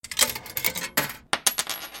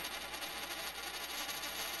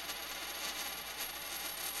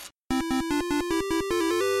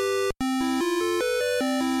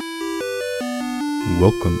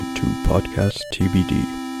Welcome to Podcast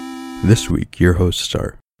TBD. This week, your hosts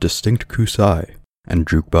are Distinct Kusai and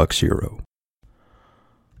Jukebox Hero.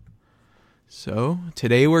 So,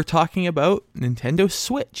 today we're talking about Nintendo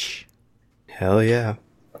Switch. Hell yeah.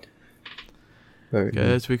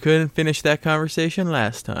 Because we couldn't finish that conversation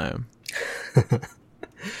last time.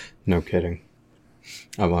 No kidding.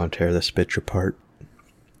 I want to tear this bitch apart.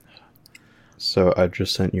 So I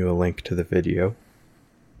just sent you a link to the video,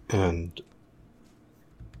 and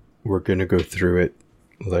we're gonna go through it,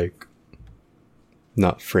 like,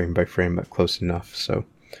 not frame by frame, but close enough. So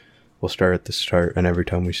we'll start at the start, and every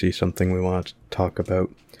time we see something we want to talk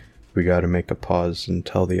about, we gotta make a pause and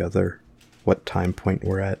tell the other what time point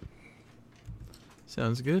we're at.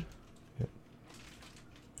 Sounds good. Yep.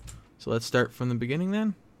 So let's start from the beginning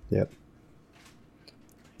then. Yep.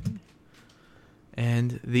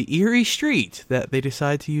 And the eerie street that they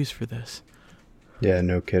decide to use for this. Yeah,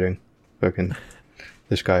 no kidding. Fucking,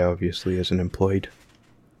 this guy obviously isn't employed.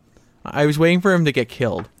 I was waiting for him to get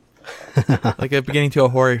killed. Like at the beginning to a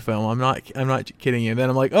horror film. I'm not kidding you. Then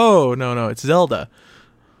I'm like, oh, no, it's Zelda.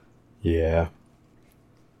 Yeah.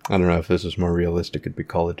 I don't know if this is more realistic. It'd be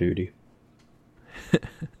Call of Duty.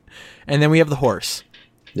 And then we have the horse.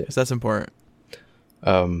 Yeah. Because that's important.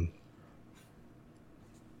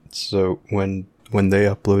 So when they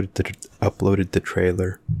uploaded the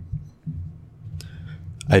trailer,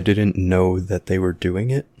 I didn't know that they were doing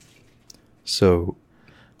it. So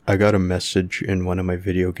I got a message in one of my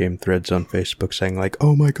video game threads on Facebook saying like,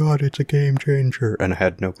 "Oh my god, it's a game changer," and I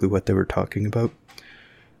had no clue what they were talking about.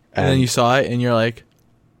 And then you saw it, and you're like,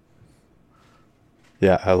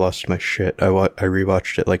 yeah, I lost my shit. I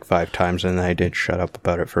rewatched it like 5 times, and then I didn't shut up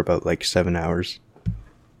about it for about like 7 hours.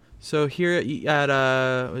 So here at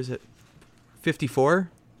was it 54?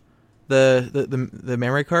 The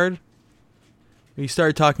memory card? We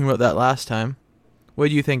started talking about that last time. What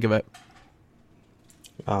do you think of it?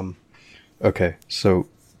 Okay, so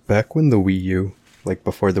back when the Wii U, like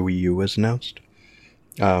before the Wii U was announced,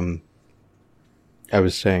 I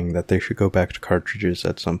was saying that they should go back to cartridges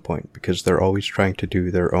at some point because they're always trying to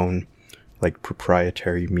do their own, like,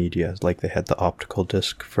 proprietary media. Like they had the optical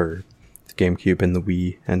disc for the GameCube and the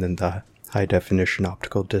Wii, and then the high definition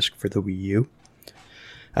optical disc for the Wii U.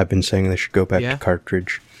 I've been saying they should go back to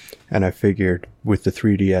cartridge, and I figured with the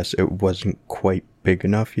 3DS it wasn't quite big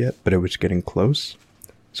enough yet, but it was getting close.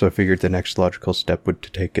 So I figured the next logical step would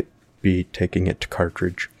be taking it to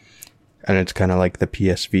cartridge. And it's kind of like the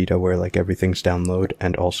PS Vita where like everything's download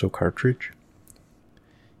and also cartridge.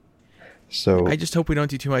 So I just hope we don't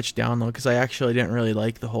do too much download, because I actually didn't really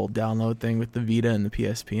like the whole download thing with the Vita and the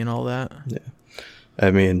PSP and all that. Yeah. I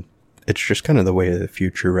mean, it's just kind of the way of the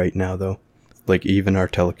future right now, though. Like, even our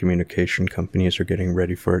telecommunication companies are getting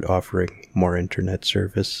ready for it, offering more internet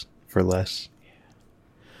service for less.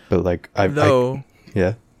 But like,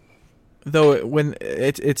 yeah. Though when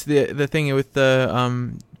it's the thing with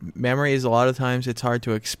the memory is a lot of times it's hard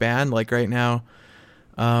to expand. Like right now,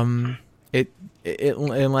 it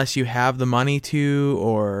unless you have the money to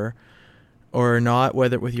or not,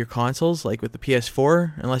 whether with your consoles, like with the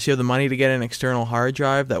PS4, unless you have the money to get an external hard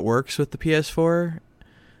drive that works with the PS4,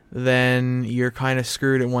 then you're kind of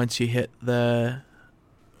screwed once you hit the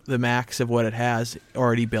max of what it has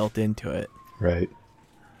already built into it. Right.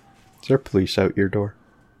 Is there police out your door?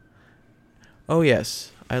 Oh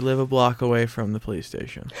yes, I live a block away from the police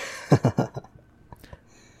station.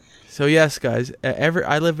 So yes, guys,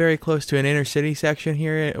 I live very close to an inner city section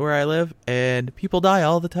here where I live, and people die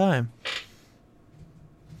all the time.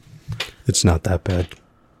 It's not that bad.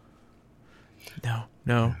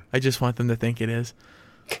 No, I just want them to think it is.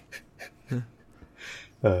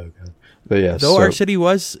 Oh god. But yeah, though our city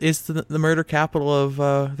is the murder capital of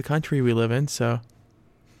the country we live in, so.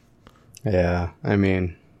 Yeah, I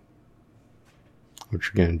mean, what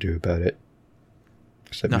you gonna do about it?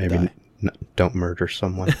 Except not maybe don't murder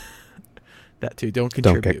someone. That too. Don't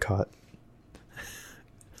contribute. Don't get caught.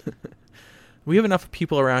 We have enough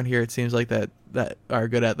people around here, it seems like, that are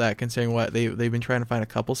good at that, considering what they've been trying to find a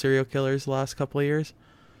couple serial killers the last couple of years.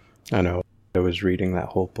 I know. I was reading that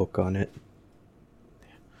whole book on it.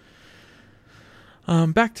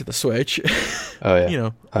 Back to the Switch. Oh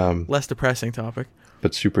yeah. Less depressing topic.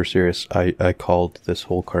 But super serious, I called this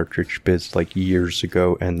whole cartridge biz like years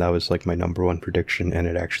ago, and that was like my number one prediction, and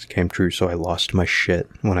it actually came true, so I lost my shit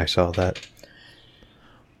when I saw that.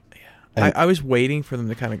 Yeah. I was waiting for them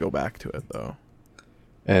to kind of go back to it, though.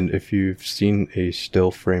 And if you've seen a still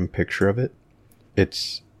frame picture of it,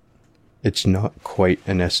 it's not quite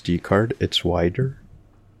an SD card, it's wider.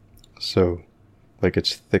 So, like,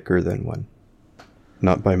 it's thicker than one.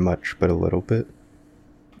 Not by much, but a little bit.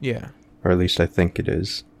 Yeah. or at least I think it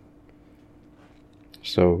is.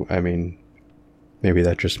 So, I mean, maybe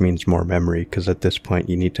that just means more memory, because at this point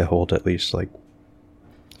you need to hold at least like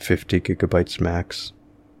 50 gigabytes max.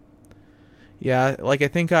 Yeah, like I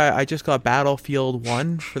think I just got Battlefield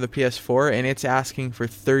 1 for the PS4, and it's asking for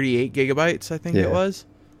 38 gigabytes, I think it was.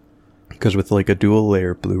 Because with like a dual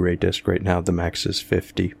layer Blu-ray disc right now, the max is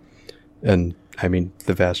 50. And I mean,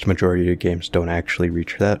 the vast majority of games don't actually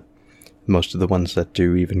reach that. Most of the ones that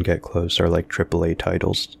do even get close are like AAA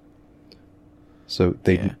titles. So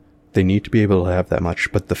they need to be able to have that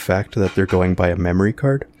much. But the fact that they're going by a memory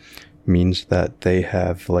card means that they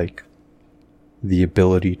have like the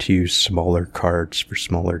ability to use smaller cards for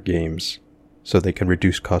smaller games. So they can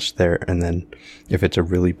reduce costs there. And then if it's a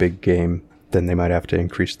really big game, then they might have to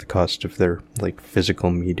increase the cost of their like physical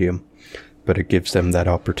medium. But it gives them that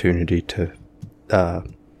opportunity to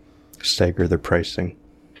stagger their pricing.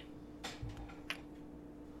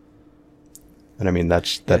 And I mean,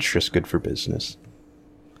 that's just good for business.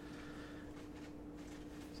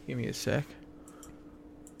 Give me a sec.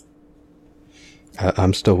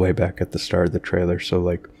 I'm still way back at the start of the trailer, so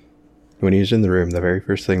like, when he's in the room, the very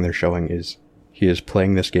first thing they're showing is he is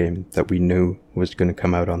playing this game that we knew was going to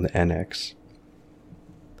come out on the NX.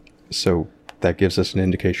 So that gives us an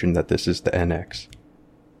indication that this is the NX.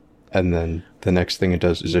 And then the next thing it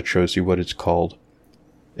does is it shows you what it's called.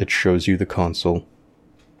 It shows you the console.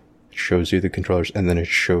 It shows you the controllers, and then it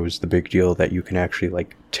shows the big deal that you can actually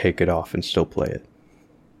like take it off and still play it.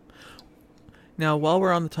 Now, while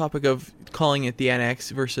we're on the topic of calling it the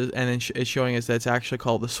NX versus, and then it's showing us that it's actually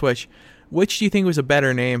called the Switch, which do you think was a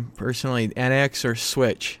better name, personally, NX or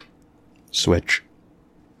Switch? Switch.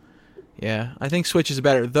 Yeah, I think Switch is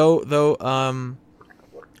better. Though,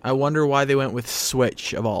 I wonder why they went with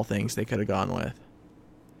Switch of all things they could have gone with.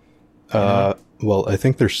 Well, I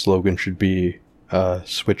think their slogan should be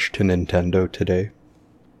 "Switch to Nintendo today."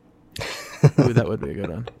 Ooh, that would be a good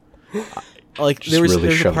one. Like Just there was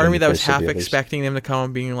really a part of me that was half the others. expecting them to come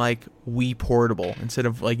and being like Wii Portable instead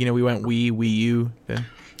of like, we went Wii U. Then.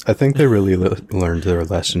 I think they really learned their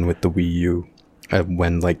lesson with the Wii U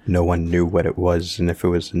when like no one knew what it was and if it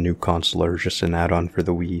was a new console or just an add-on for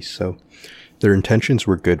the Wii. So their intentions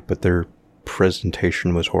were good, but their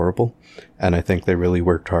presentation was horrible. And I think they really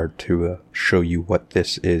worked hard to show you what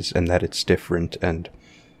this is and that it's different and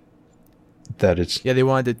that it's... Yeah, they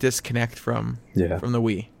wanted to disconnect from the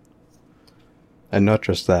Wii. And not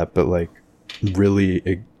just that, but like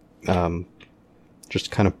really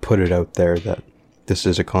just kind of put it out there that this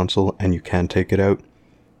is a console and you can take it out,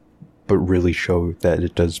 but really show that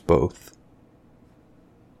it does both.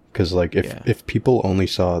 Because like if people only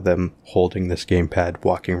saw them holding this gamepad,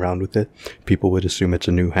 walking around with it, people would assume it's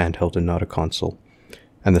a new handheld and not a console.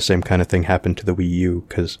 And the same kind of thing happened to the Wii U,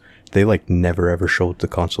 because they like never ever showed the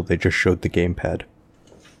console, they just showed the gamepad.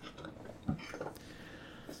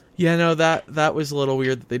 Yeah, no, that was a little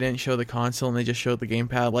weird that they didn't show the console and they just showed the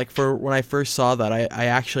gamepad. Like, for when I first saw that, I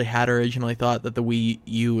actually had originally thought that the Wii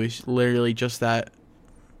U was literally just that,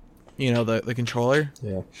 the controller.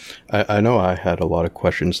 Yeah. I know I had a lot of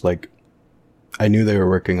questions. Like, I knew they were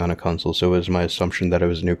working on a console, so it was my assumption that it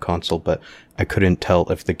was a new console, but I couldn't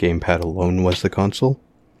tell if the gamepad alone was the console.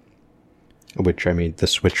 Which, I mean, the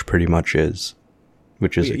Switch pretty much is.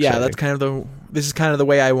 Which is exciting. Yeah, this is kind of the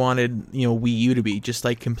way I wanted, Wii U to be, just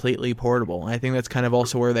like completely portable. And I think that's kind of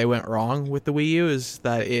also where they went wrong with the Wii U, is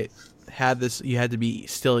that it had this, you had to be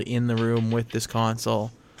still in the room with this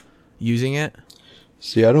console using it.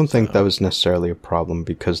 See, I don't think that was necessarily a problem,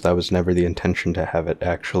 because that was never the intention to have it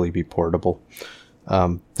actually be portable.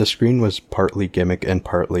 The screen was partly gimmick and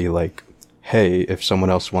partly like, hey, if someone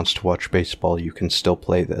else wants to watch baseball, you can still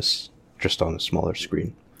play this, just on a smaller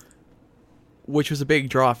screen. Which was a big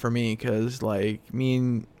draw for me, because like me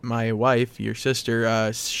and my wife, your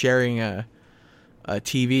sister, sharing a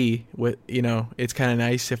TV with, it's kind of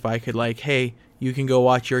nice if I could like, hey, you can go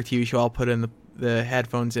watch your TV show, I'll put in the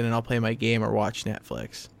headphones in and I'll play my game or watch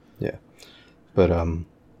Netflix. Yeah. But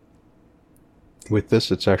with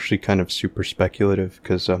this, it's actually kind of super speculative,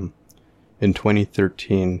 because in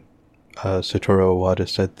 2013, Satoru Iwata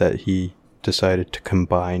said that he decided to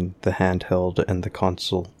combine the handheld and the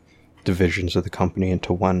console divisions of the company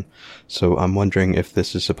into one. So I'm wondering if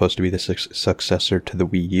this is supposed to be the successor to the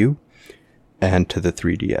Wii U and to the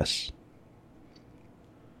 3DS.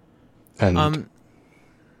 And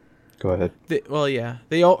go ahead.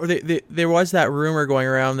 There was that rumor going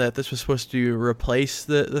around that this was supposed to replace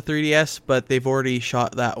the 3DS, but they've already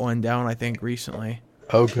shot that one down, I think, recently.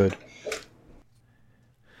 Oh, good.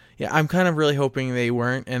 Yeah, I'm kind of really hoping they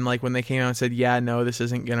weren't. And like when they came out and said, yeah, no, this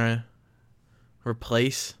isn't gonna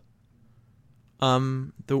replace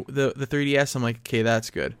the 3DS, I'm like, okay, that's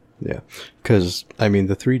good. Yeah, because I mean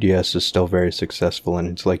the 3DS is still very successful and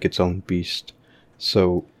it's like its own beast.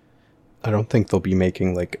 So I don't think they'll be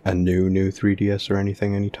making like a new 3DS or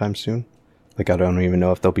anything anytime soon. Like I don't even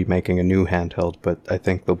know if they'll be making a new handheld, but I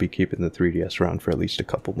think they'll be keeping the 3DS around for at least a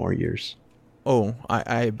couple more years. Oh,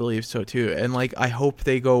 I believe so too. And like I hope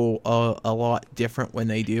they go a lot different when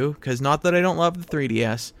they do, because not that I don't love the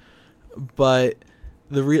 3DS, but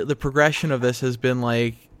the progression of this has been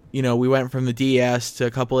like, you know, we went from the DS to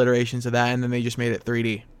a couple iterations of that, and then they just made it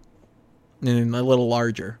 3D and a little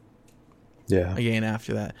larger. Yeah. Again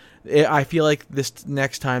after that, I feel like this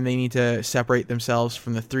next time they need to separate themselves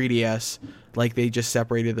from the 3DS, like they just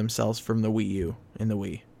separated themselves from the Wii U and the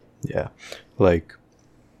Wii. Yeah, like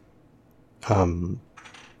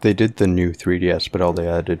they did the new 3DS, but all they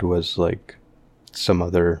added was like some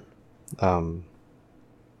other I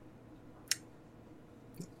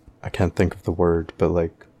can't think of the word, but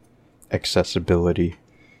like accessibility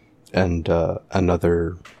and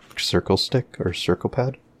another circle stick or circle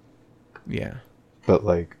pad. Yeah. But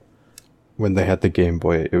like when they had the Game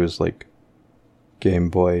Boy, it was like Game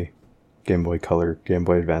Boy Color, Game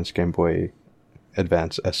Boy Advance, Game Boy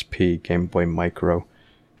Advance SP, Game Boy Micro,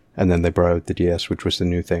 and then they brought out the DS, which was the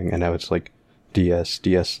new thing, and now it's like DS,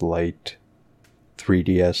 DS Lite,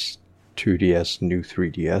 3DS, 2DS, new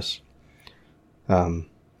 3DS.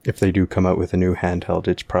 If they do come out with a new handheld,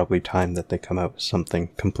 it's probably time that they come out with something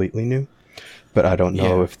completely new. But I don't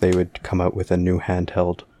know if they would come out with a new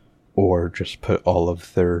handheld or just put all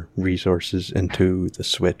of their resources into the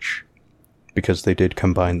Switch, because they did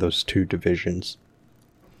combine those two divisions.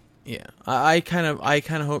 Yeah, I kind of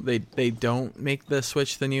hope they don't make the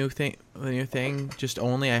Switch the new thing. Just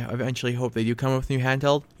only, I eventually hope they do come up with a new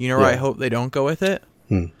handheld. You know where I hope they don't go with it?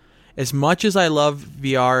 As much as I love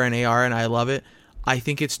VR and AR and I love it, I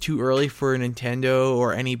think it's too early for Nintendo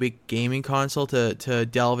or any big gaming console to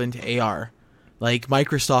delve into AR. Like,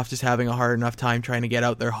 Microsoft is having a hard enough time trying to get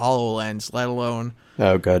out their HoloLens, let alone...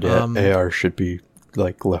 Oh god, yeah, AR should be,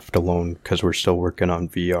 like, left alone, because we're still working on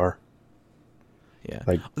VR. Yeah.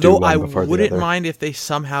 Like, though I wouldn't mind if they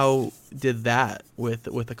somehow did that with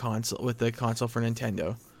the console for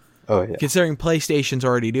Nintendo. Oh, yeah. Considering PlayStation's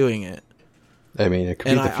already doing it. I mean, it could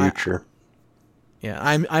be the future.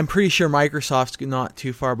 I'm pretty sure Microsoft's not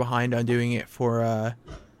too far behind on doing it for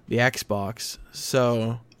the Xbox.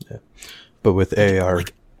 So... Yeah. But with AR,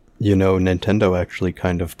 you know, Nintendo actually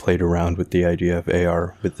kind of played around with the idea of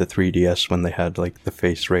AR with the 3DS when they had like the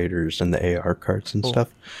Face Raiders and the AR carts and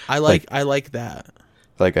stuff. I like that.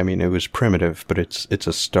 Like, I mean, it was primitive, but it's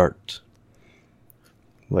a start.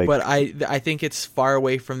 Like, but I think it's far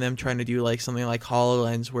away from them trying to do like something like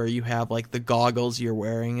HoloLens, where you have like the goggles you're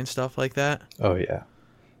wearing and stuff like that. Oh yeah,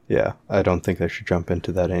 yeah. I don't think they should jump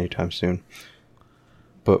into that anytime soon.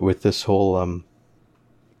 But with this whole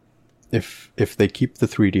if they keep the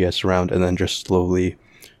 3DS around and then just slowly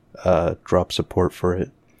drop support for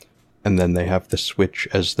it, and then they have the Switch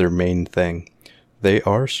as their main thing, they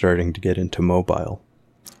are starting to get into mobile.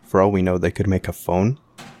 For all we know, they could make a phone,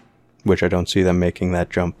 which I don't see them making that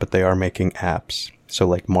jump, but they are making apps. So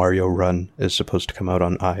like Mario Run is supposed to come out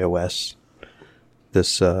on iOS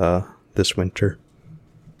this winter.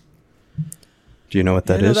 Do you know what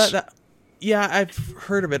that is? Yeah, I've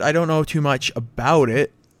heard of it. I don't know too much about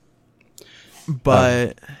it.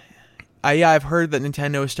 But I've heard that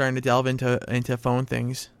Nintendo is starting to delve into phone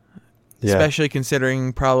things, especially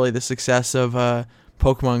considering probably the success of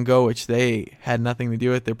Pokemon Go, which they had nothing to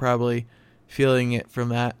do with. They're probably feeling it from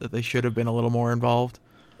that they should have been a little more involved.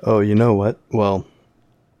 Oh, you know what? Well,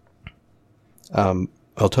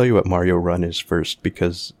 I'll tell you what Mario Run is first,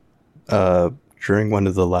 because during one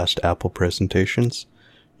of the last Apple presentations,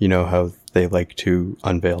 you know how they like to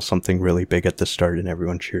unveil something really big at the start and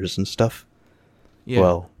everyone cheers and stuff? Yeah.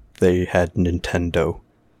 Well, they had Nintendo,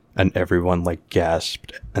 and everyone like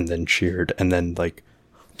gasped and then cheered, and then like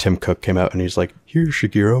Tim Cook came out and he's like, "Here's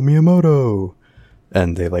Shigeru Miyamoto,"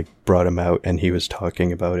 and they like brought him out and he was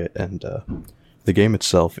talking about it. And the game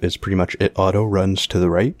itself is pretty much, it auto runs to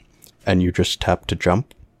the right, and you just tap to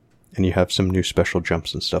jump, and you have some new special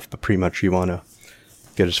jumps and stuff. But pretty much you want to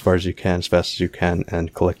get as far as you can, as fast as you can,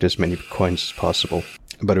 and collect as many coins as possible.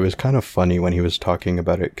 But it was kind of funny when he was talking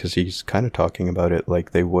about it, because he's kind of talking about it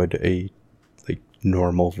like they would a like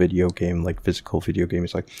normal video game, like physical video game.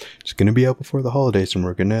 He's like, it's going to be out before the holidays, and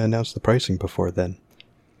we're going to announce the pricing before then.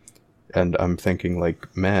 And I'm thinking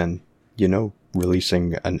like, man, you know,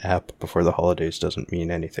 releasing an app before the holidays doesn't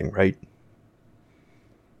mean anything, right?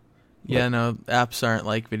 Yeah, no, apps aren't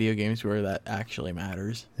like video games where that actually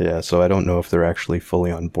matters. Yeah, so I don't know if they're actually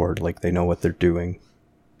fully on board, like they know what they're doing.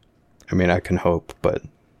 I mean, I can hope, but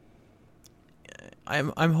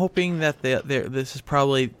I'm hoping that this is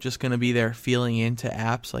probably just going to be their feeling into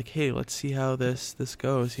apps. Like, hey, let's see how this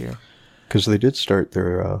goes here. because they did start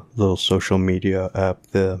their little social media app,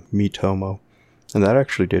 the Miitomo, and that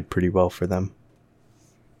actually did pretty well for them.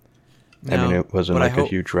 Now, I mean, it wasn't like a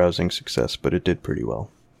huge rousing success, but it did pretty well.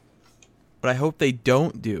 What I hope they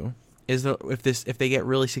don't do is that if they get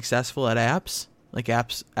really successful at apps, like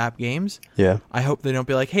app games, Yeah. I hope they don't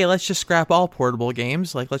be like, hey, let's just scrap all portable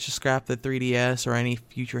games. Like, let's just scrap the 3DS or any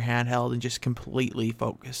future handheld and just completely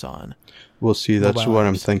focus on. Well, see, that's mobile what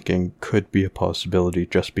I'm apps. thinking could be a possibility,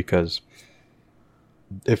 just because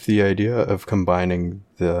if the idea of combining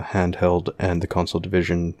the handheld and the console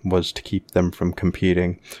division was to keep them from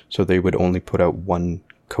competing, so they would only put out one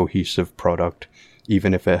cohesive product,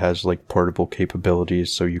 even if it has like portable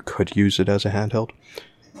capabilities, so you could use it as a handheld,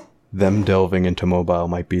 them delving into mobile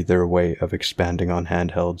might be their way of expanding on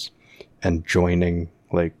handhelds and joining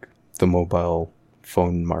like the mobile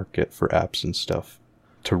phone market for apps and stuff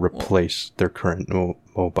to replace their current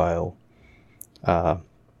mobile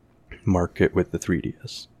market with the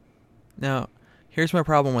 3DS. Now, here's my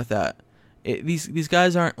problem with that. These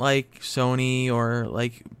guys aren't like Sony or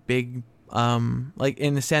like big, like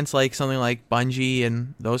in the sense like something like Bungie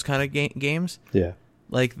and those kind of games. Yeah.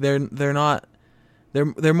 Like they're not.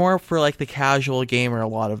 They're more for like the casual gamer. A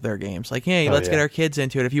lot of their games, like, hey, let's get our kids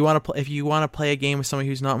into it. If you want to play a game with somebody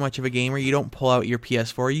who's not much of a gamer, you don't pull out your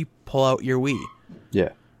PS4, you pull out your Wii.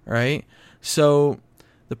 Yeah. Right. So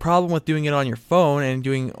the problem with doing it on your phone and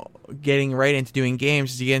getting right into doing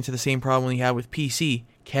games is you get into the same problem you have with PC.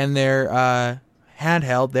 Can their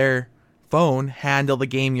handheld, their phone, handle the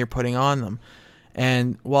game you're putting on them?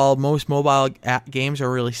 And while most mobile games are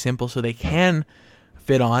really simple, so they can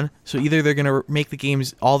fit on, so either they're going to make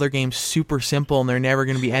all their games super simple and they're never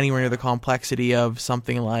going to be anywhere near the complexity of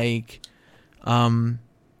something like what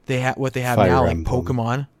they have Fire now, Emblem. like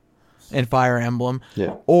Pokemon and Fire Emblem.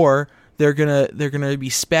 Yeah. Or they're gonna be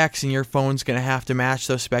specs, and your phone's gonna have to match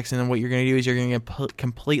those specs. And then what you're gonna do is you're gonna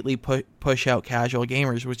completely push out casual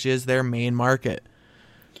gamers, which is their main market.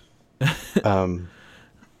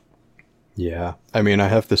 Yeah. I mean, I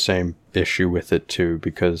have the same issue with it too,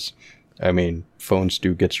 because I mean, phones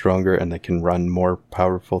do get stronger and they can run more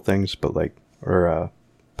powerful things, but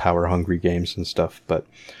power hungry games and stuff, but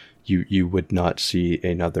you would not see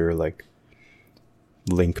another like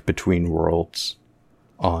Link Between Worlds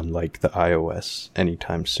on like the iOS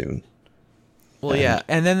anytime soon. Well, yeah,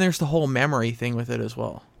 and then there's the whole memory thing with it as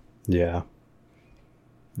well. Yeah.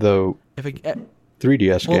 Though if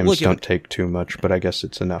 3DS games don't take too much, but I guess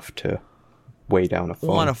it's enough to weigh down a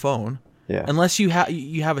phone. On a phone. Yeah. Unless you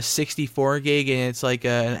have a 64 gig and it's like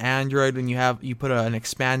an Android, and you put an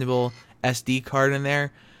expandable SD card in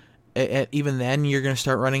there, even then you're going to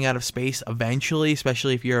start running out of space eventually,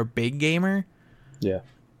 especially if you're a big gamer. Yeah.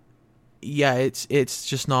 Yeah, it's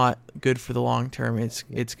just not good for the long term. It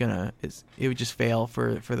would just fail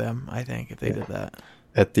for them, I think, if they did that.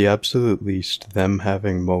 At the absolute least, them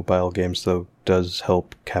having mobile games though does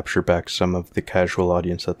help capture back some of the casual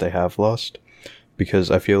audience that they have lost,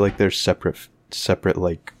 because I feel like there's separate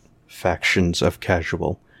like factions of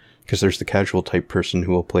casual. Because there's the casual type person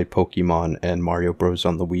who will play Pokemon and Mario Bros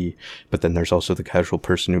on the Wii, but then there's also the casual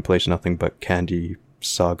person who plays nothing but Candy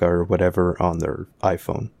Saga or whatever on their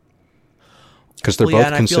iPhone. Because they're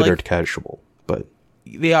both considered casual, but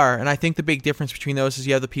they are. And I think the big difference between those is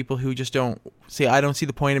you have the people who just don't say, I don't see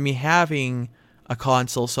the point of me having a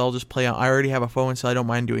console, so I'll just play on. I already have a phone, so I don't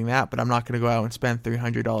mind doing that, but I'm not going to go out and spend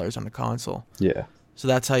 $300 on a console. Yeah. So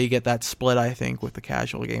that's how you get that split, I think, with the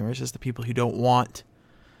casual gamers, is the people who don't want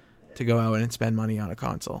to go out and spend money on a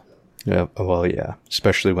console. Yeah, well, yeah.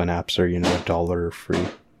 Especially when apps are, $1 or free.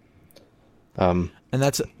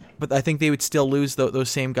 But I think they would still lose those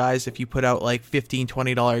same guys if you put out like $15,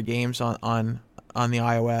 $20 games on the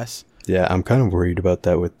iOS. Yeah, I'm kind of worried about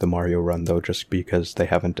that with the Mario Run, though, just because they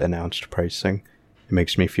haven't announced pricing. It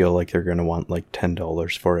makes me feel like they're going to want like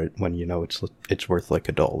 $10 for it when it's worth like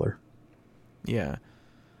 $1. Yeah.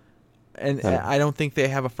 And I don't think they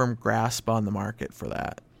have a firm grasp on the market for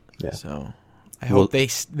that. Yeah. So I hope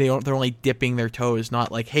they're only dipping their toes,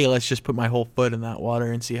 not like, hey, let's just put my whole foot in that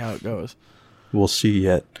water and see how it goes. We'll see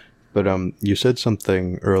yet. But you said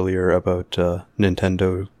something earlier about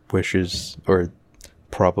Nintendo wishes, or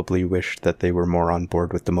probably wished that they were more on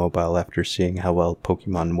board with the mobile after seeing how well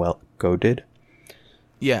Pokemon Go did.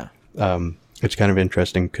 Yeah. It's kind of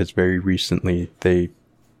interesting because very recently they...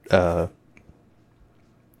 man,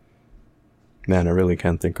 I really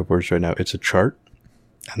can't think of words right now. It's a chart,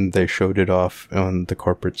 and they showed it off on the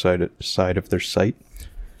corporate side of their site.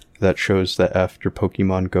 that shows that after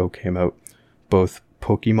Pokemon Go came out, both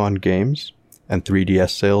Pokemon games and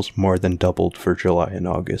 3DS sales more than doubled for July and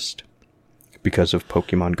August because of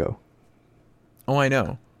Pokemon Go. Oh, I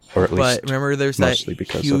know. Or at least but remember, there's that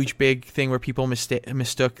huge big thing where people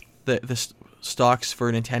mistook the stocks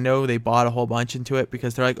for Nintendo. They bought a whole bunch into it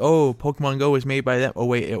because they're like, "Oh, Pokemon Go was made by them." Oh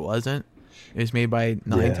wait, it wasn't. It was made by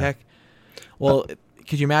Niantic. Yeah. Well,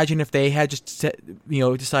 could you imagine if they had just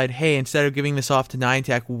decide, hey, instead of giving this off to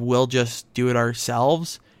Niantic, we'll just do it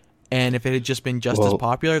ourselves? And if it had just been as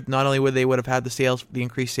popular, not only would they have had the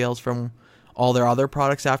increased sales from all their other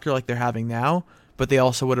products after, like they're having now, but they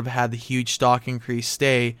also would have had the huge stock increase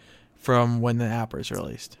stay from when the app was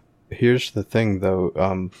released. Here's the thing,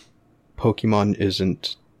 though. Pokemon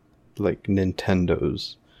isn't like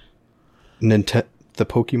Nintendo's. The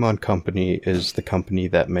Pokemon Company is the company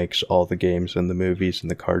that makes all the games and the movies and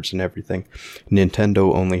the cards and everything.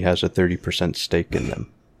 Nintendo only has a 30% stake in them.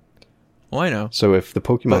 Oh, I know. So if the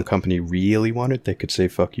Pokemon Company really wanted, they could say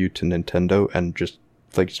fuck you to Nintendo and just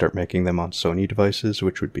like start making them on Sony devices,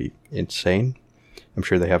 which would be insane. I'm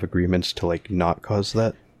sure they have agreements to like not cause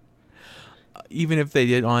that. Even if they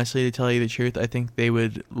did, honestly, to tell you the truth, I think they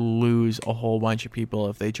would lose a whole bunch of people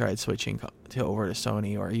if they tried switching over to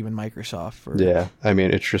Sony or even Microsoft. Yeah, I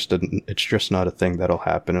mean, it's just not a thing that'll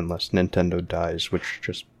happen unless Nintendo dies, which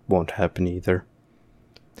just won't happen either.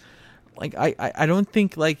 Like I don't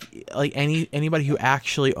think like anybody who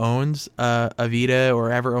actually owns a Vita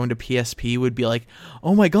or ever owned a PSP would be like,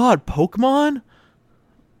 oh my god, Pokemon.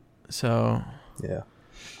 So yeah.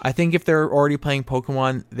 I think if they're already playing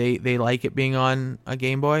Pokemon, they like it being on a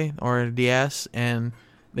Game Boy or a DS, and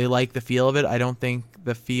they like the feel of it. I don't think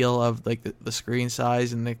the feel of like the screen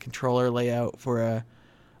size and the controller layout for a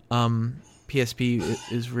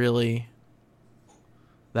PSP is really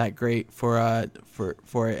that great for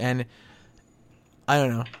it. And I don't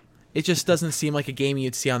know. It just doesn't seem like a game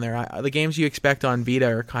you'd see on there. The games you expect on Vita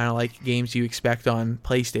are kind of like games you expect on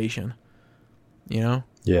PlayStation. You know?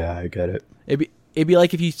 Yeah, I get it. It'd be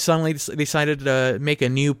like if you suddenly decided to make a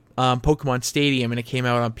new Pokemon Stadium and it came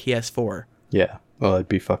out on PS4. Yeah, well, it'd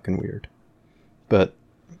be fucking weird. But,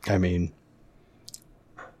 I mean,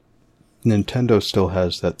 Nintendo still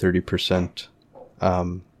has that 30%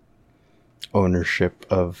 ownership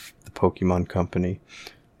of the Pokemon Company,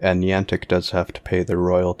 and Niantic does have to pay their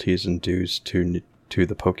royalties and dues to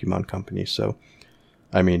the Pokemon Company. So,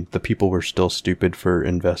 I mean, the people were still stupid for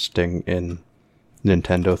investing in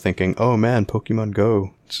Nintendo, thinking, oh man, Pokemon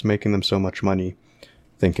Go, it's making them so much money,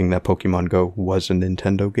 thinking that Pokemon Go was a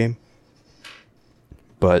Nintendo game.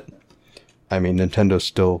 But, I mean, Nintendo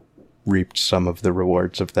still reaped some of the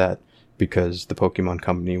rewards of that because the Pokemon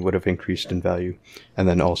Company would have increased in value, and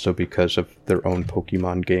then also because of their own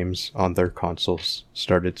Pokemon games on their consoles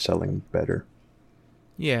started selling better.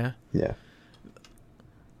 Yeah. Yeah.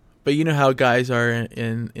 But you know how guys are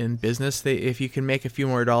in business. If you can make a few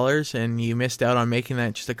more dollars and you missed out on making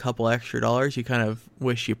that just a couple extra dollars, you kind of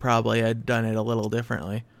wish you probably had done it a little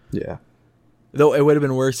differently. Yeah. Though it would have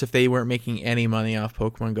been worse if they weren't making any money off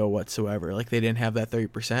Pokemon Go whatsoever. Like they didn't have that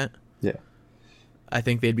 30%. Yeah. I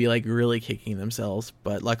think they'd be like really kicking themselves.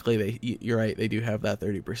 But luckily, you're right. They do have that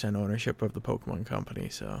 30% ownership of the Pokemon Company.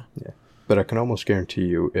 So yeah. But I can almost guarantee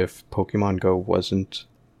you, if Pokemon Go wasn't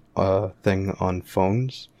a thing on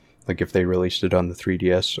phones, like if they released it on the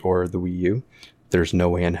 3DS or the Wii U, there's no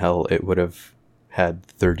way in hell it would have had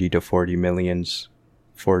 30 to 40 million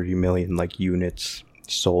like units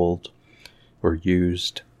sold or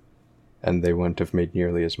used, and they wouldn't have made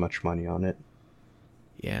nearly as much money on it.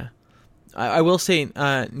 Yeah. I will say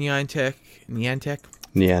Niantic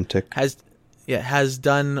has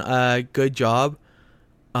done a good job,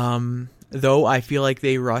 though I feel like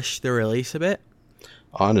they rushed the release a bit.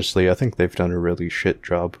 Honestly, I think they've done a really shit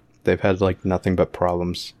job. They've had like nothing but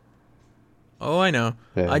problems. Oh, I know.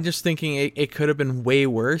 Yeah. I'm just thinking it could have been way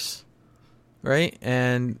worse, right?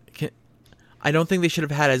 And I don't think they should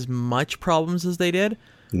have had as much problems as they did.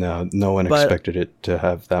 No one expected it to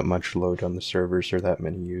have that much load on the servers or that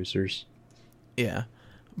many users. Yeah.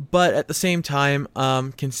 But at the same time,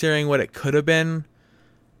 considering what it could have been,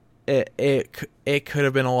 it could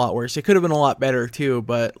have been a lot worse. It could have been a lot better too,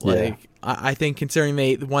 but like yeah. I think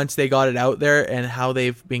considering once they got it out there and how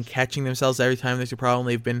they've been catching themselves every time there's a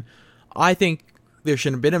problem, I think there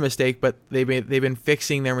shouldn't have been a mistake, but they've been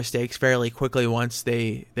fixing their mistakes fairly quickly once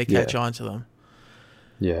they catch on to them.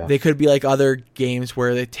 Yeah. They could be like other games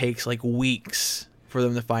where it takes like weeks for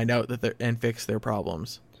them to find out and fix their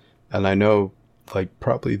problems. And I know like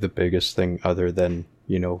probably the biggest thing other than,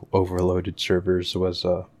 overloaded servers was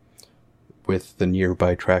with the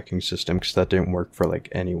nearby tracking system, because that didn't work for like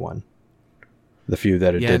anyone. The few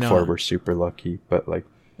that it Yeah, did no. for were super lucky, but like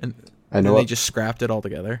And I then know they just scrapped it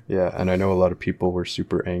altogether. yeah, and I know a lot of people were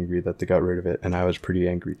super angry that they got rid of it, and I was pretty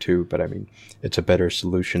angry too, but I mean, it's a better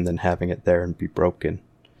solution than having it there and be broken.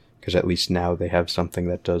 Because at least now they have something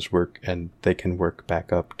that does work, and they can work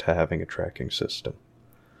back up to having a tracking system.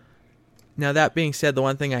 Now, that being said, the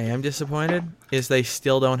one thing I am disappointed is they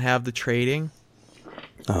still don't have the trading.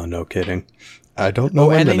 Oh, no kidding. I don't know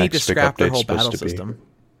when and the they need to next big scrap their update's whole battle supposed to be. system.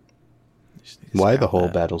 Why the whole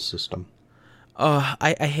that. battle system?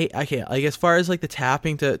 I hate. Okay, like as far as like the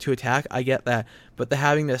tapping to attack, I get that, but the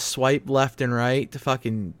having to swipe left and right to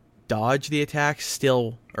fucking dodge the attacks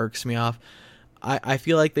still irks me off. I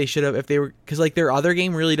feel like they should have, if they were, because like their other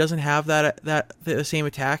game really doesn't have the same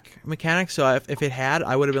attack mechanic. So if it had,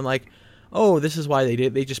 I would have been like, oh, this is why they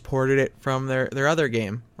did. They just ported it from their other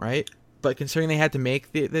game, right? But considering they had to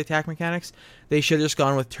make the attack mechanics, they should have just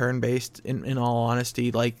gone with turn-based, in all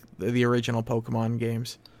honesty, like the original Pokemon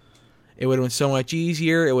games. It would have been so much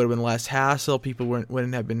easier. It would have been less hassle. People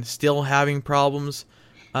wouldn't have been still having problems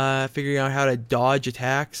figuring out how to dodge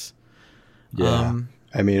attacks. Yeah.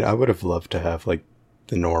 I mean, I would have loved to have, like,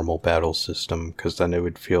 the normal battle system, because then it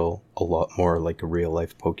would feel a lot more like a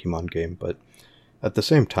real-life Pokemon game, but at the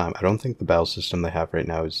same time, I don't think the battle system they have right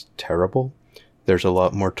now is terrible. There's a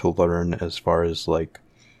lot more to learn as far as, like,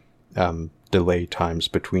 delay times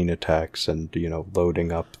between attacks and, you know,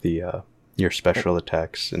 loading up the your special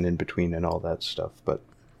attacks and in between and all that stuff, but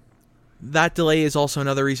that delay is also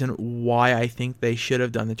another reason why I think they should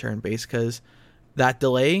have done the turn-based, because that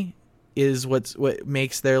delay is what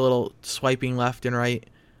makes their little swiping left and right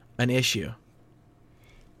an issue.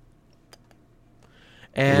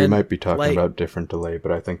 And we might be talking about different delay,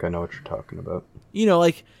 but I think I know what you're talking about. You know,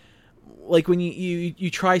 like when you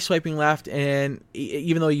try swiping left, and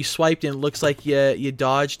even though you swiped and it looks like you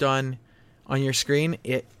dodged on your screen,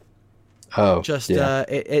 it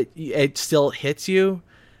it still hits you.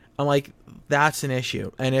 I'm like, that's an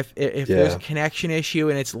issue. And if there's a connection issue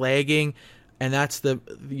and it's lagging, and that's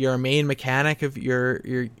your main mechanic of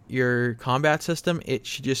your combat system, you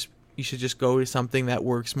should just go to something that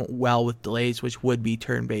works well with delays, which would be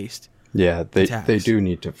turn-based. Yeah, they do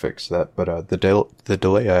need to fix that, but the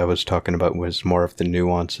delay I was talking about was more of the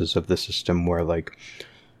nuances of the system, where like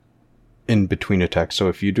in between attacks. So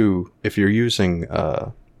if you're using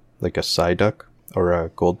like a Psyduck or a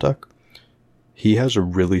Golduck, he has a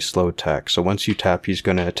really slow attack. So once you tap, he's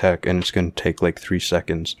going to attack, and it's going to take like 3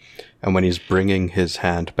 seconds. And when he's bringing his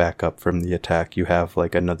hand back up from the attack, you have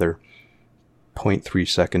like another 0.3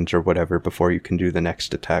 seconds or whatever before you can do the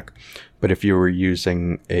next attack. But if you were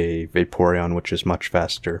using a Vaporeon, which is much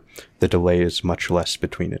faster, the delay is much less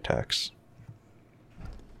between attacks.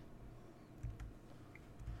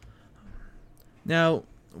 Now,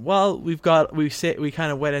 while we kind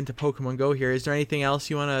of went into Pokemon Go here, is there anything else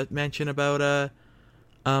you want to mention about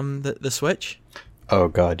the Switch? Oh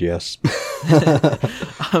God, yes.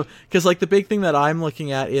 Because like the big thing that I'm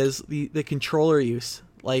looking at is the controller use,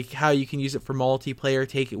 like how you can use it for multiplayer,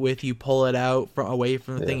 take it with you, pull it out away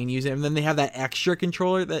from the thing and use it. And then they have that extra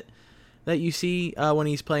controller that you see when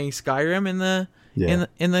he's playing Skyrim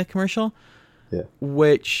in the commercial. Yeah.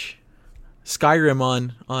 Which Skyrim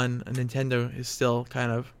on Nintendo is still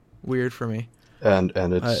kind of weird for me. And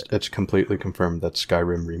it's completely confirmed that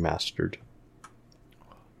Skyrim remastered.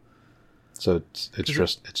 So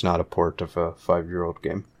it's not a port of a 5-year-old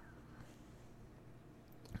game.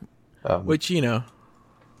 Which, you know,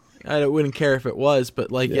 I wouldn't care if it was,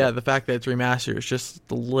 but like, the fact that it's remastered is just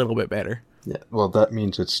a little bit better. Yeah, well, that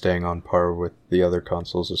means it's staying on par with the other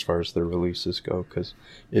consoles as far as their releases go, because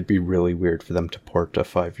it'd be really weird for them to port a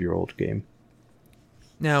 5-year-old game.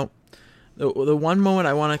 Now, the one moment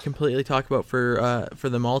I want to completely talk about for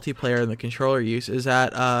the multiplayer and the controller use is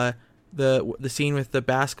that the scene with the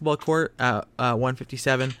basketball court at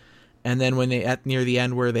 157, and then when they at near the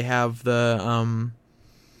end where they have the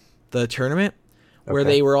tournament where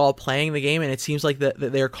they were all playing the game, and it seems like that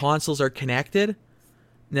their consoles are connected.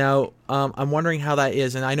 Now, I'm wondering how that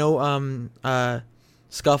is, and I know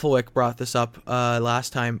Scufflewick brought this up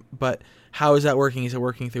last time, but how is that working? Is it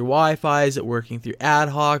working through Wi-Fi? Is it working through ad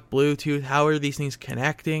hoc, Bluetooth? How are these things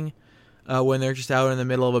connecting when they're just out in the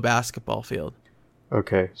middle of a basketball field?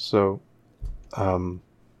 Okay, so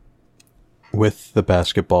with the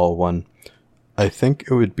basketball one, I think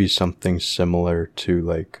it would be something similar to,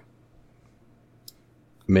 like,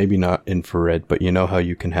 maybe not infrared, but you know how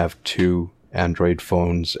you can have two Android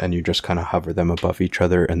phones and you just kind of hover them above each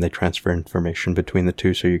other and they transfer information between the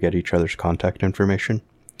two so you get each other's contact information?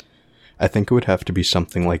 I think it would have to be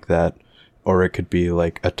something like that, or it could be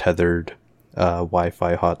like a tethered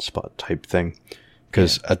Wi-Fi hotspot type thing.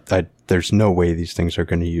 Because there's no way these things are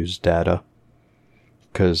going to use data.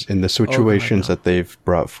 Because in the situations that they've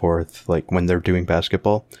brought forth, like when they're doing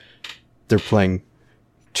basketball, they're playing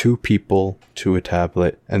 2 people to a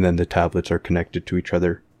tablet, and then the tablets are connected to each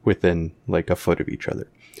other within like a foot of each other.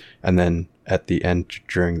 And then at the end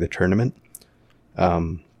during the tournament,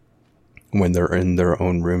 when they're in their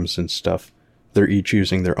own rooms and stuff, they're each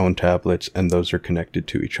using their own tablets, and those are connected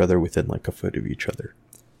to each other within like a foot of each other.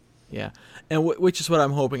 Yeah, and which is what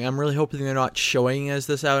I'm hoping. I'm really hoping they're not showing us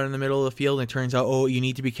this out in the middle of the field, and it turns out, oh, you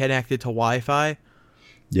need to be connected to Wi-Fi.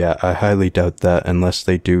 Yeah, I highly doubt that unless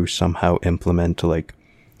they do somehow implement like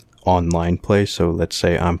online play. So let's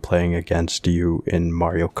say I'm playing against you in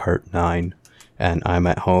Mario Kart 9, and I'm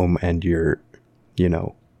at home and you're,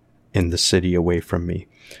 in the city away from me.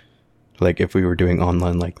 Like if we were doing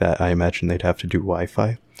online like that, I imagine they'd have to do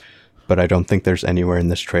Wi-Fi. But I don't think there's anywhere in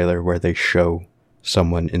this trailer where they show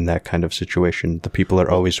someone in that kind of situation. The people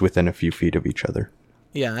are always within a few feet of each other.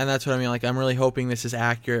 Yeah, and that's what I mean. Like, I'm really hoping this is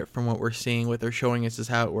accurate from what we're seeing. What they're showing us is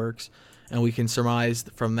how it works. And we can surmise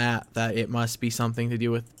from that it must be something to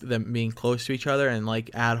do with them being close to each other and,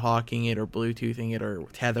 like, ad hocing it or Bluetoothing it or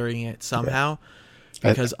tethering it somehow.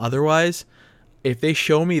 Yeah. Because otherwise, if they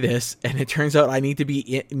show me this and it turns out I need to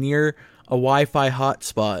be near a Wi-Fi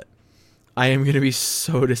hotspot, I am going to be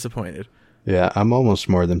so disappointed. Yeah, I'm almost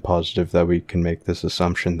more than positive that we can make this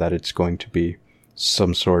assumption that it's going to be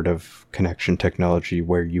some sort of connection technology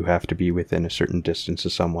where you have to be within a certain distance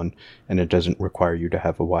of someone, and it doesn't require you to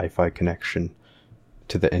have a Wi-Fi connection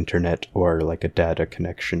to the internet or like a data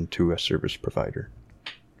connection to a service provider.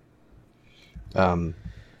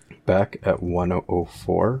 Back at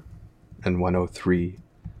 104 and 103,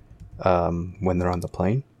 when they're on the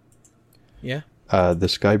plane,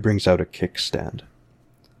 this guy brings out a kickstand.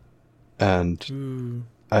 And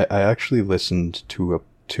I actually listened to a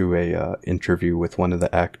interview with one of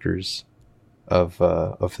the actors of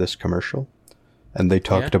this commercial, and they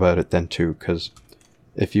talked about it then too. Because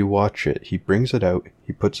if you watch it, he brings it out,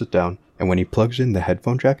 he puts it down, and when he plugs in the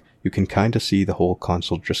headphone jack, you can kind of see the whole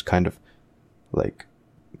console just kind of like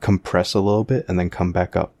compress a little bit and then come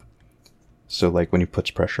back up. So like when he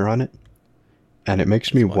puts pressure on it, and it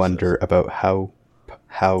makes me wonder about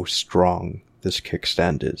how strong this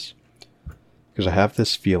kickstand is. Because I have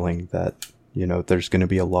this feeling that, there's going to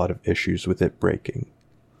be a lot of issues with it breaking.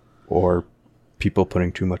 Or people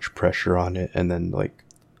putting too much pressure on it and then, like,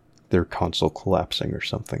 their console collapsing or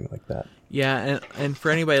something like that. Yeah, and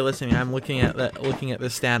for anybody listening, I'm looking at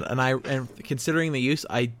this stand, and considering the use,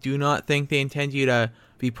 I do not think they intend you to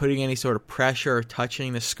be putting any sort of pressure or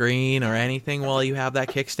touching the screen or anything while you have that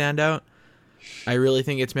kickstand out. I really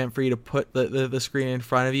think it's meant for you to put the screen in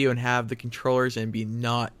front of you and have the controllers and be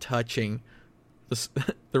not touching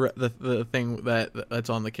the thing that's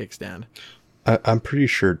on the kickstand. I'm pretty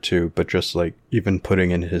sure too, but just like even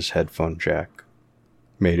putting in his headphone jack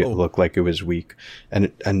made it look like it was weak,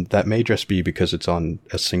 and that may just be because it's on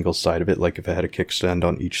a single side of it. Like if it had a kickstand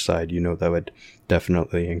on each side, that would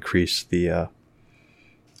definitely increase the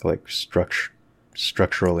like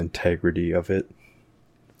structural integrity of it,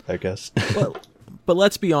 I guess. But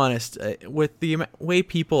let's be honest, with the way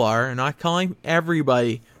people are, and not calling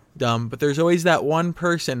everybody dumb, but there's always that one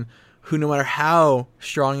person who, no matter how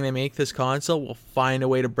strong they make this console, will find a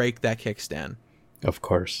way to break that kickstand. Of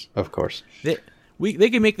course. They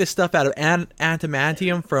can make this stuff out of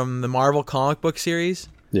adamantium from the Marvel comic book series.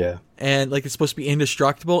 Yeah. And like it's supposed to be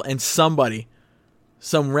indestructible, and some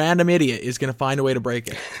random idiot is going to find a way to break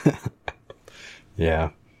it. Yeah.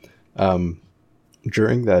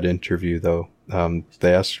 During that interview, though,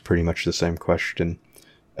 they asked pretty much the same question.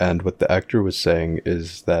 And what the actor was saying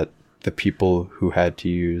is that the people who had to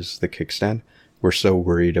use the kickstand were so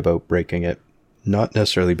worried about breaking it, not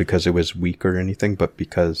necessarily because it was weak or anything, but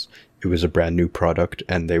because it was a brand new product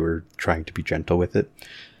and they were trying to be gentle with it.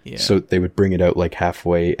 Yeah. So they would bring it out like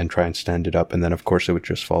halfway and try and stand it up, and then of course it would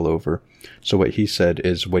just fall over. So what he said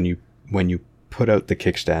is when you put out the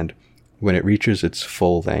kickstand, when it reaches its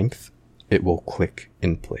full length, it will click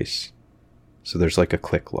in place. So there's like a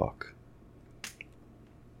click lock.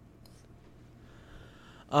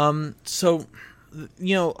 So,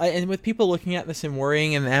 and with people looking at this and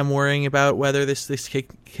worrying, and I'm worrying about whether this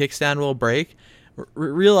kickstand will break,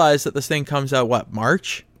 realize that this thing comes out,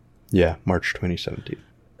 March? Yeah, March 2017.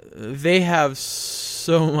 They have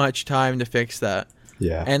so much time to fix that.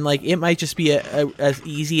 Yeah. And, it might just be as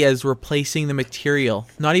easy as replacing the material.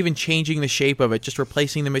 Not even changing the shape of it, just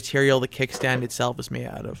replacing the material the kickstand itself is made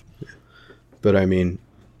out of. But, I mean,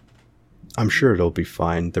 I'm sure it'll be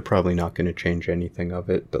fine. They're probably not going to change anything of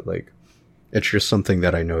it, but, it's just something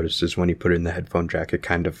that I noticed is when you put it in the headphone jack, it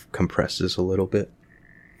kind of compresses a little bit.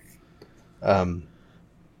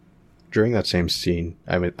 During that same scene,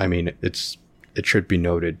 I mean, it should be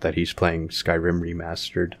noted that he's playing Skyrim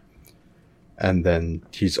Remastered, and then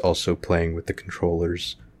he's also playing with the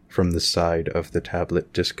controllers from the side of the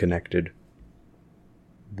tablet disconnected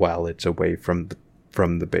while it's away from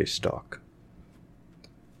the base dock.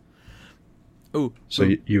 Oh, so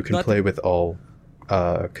you can play with all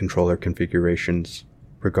controller configurations,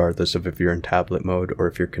 regardless of if you're in tablet mode or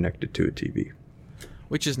if you're connected to a TV.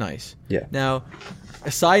 Which is nice. Yeah. Now,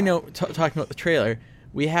 a side note, talking about the trailer,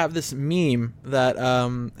 we have this meme that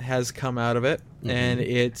has come out of it, and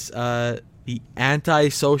it's the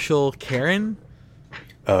antisocial Karen.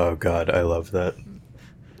 Oh, God, I love that.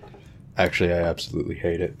 Actually, I absolutely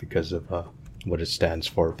hate it because of what it stands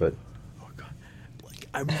for, but... Oh, God. Like,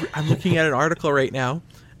 I'm looking at an article right now,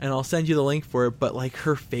 and I'll send you the link for it, but, like,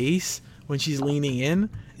 her face, when she's leaning in,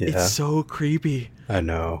 it's so creepy. I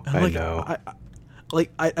know, I know.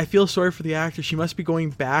 I feel sorry for the actor. She must be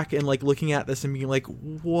going back and like looking at this and being like,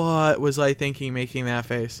 what was I thinking making that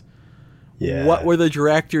face? Yeah. What were the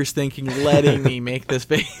directors thinking letting me make this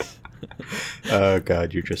face? Oh,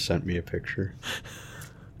 God, you just sent me a picture.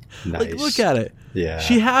 Nice. Like, look at it. Yeah.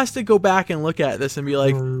 She has to go back and look at this and be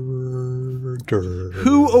like, who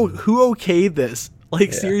okayed this?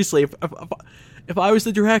 Like, seriously, if I was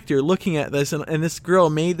the director looking at this and this girl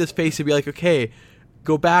made this face, it'd be like, okay,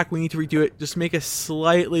 go back, we need to redo it. Just make it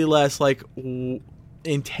slightly less, like,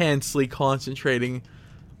 intensely concentrating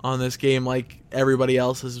on this game like everybody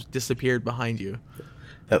else has disappeared behind you.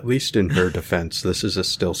 At least in her defense, this is a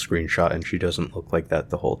still screenshot and she doesn't look like that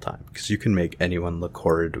the whole time. Because you can make anyone look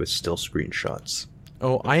horrid with still screenshots.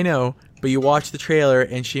 Oh, I know. But you watch the trailer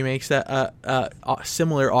and she makes that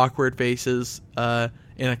similar awkward faces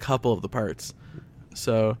in a couple of the parts.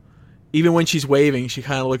 So even when she's waving, she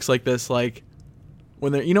kind of looks like this, like...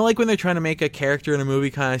 When they're, like when they're trying to make a character in a movie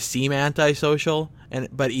kind of seem antisocial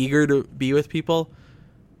but eager to be with people,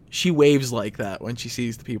 she waves like that when she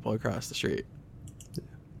sees the people across the street.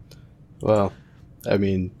 Well, I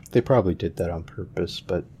mean, they probably did that on purpose,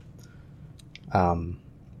 but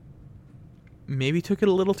maybe took it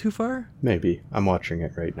a little too far? Maybe. I'm watching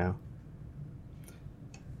it right now.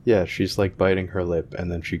 Yeah, she's like biting her lip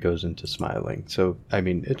and then she goes into smiling. So, I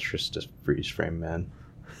mean, it's just a freeze frame, man.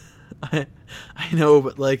 I know,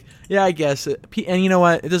 but like, yeah, I guess. And you know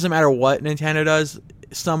what? It doesn't matter what Nintendo does.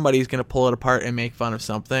 Somebody's going to pull it apart and make fun of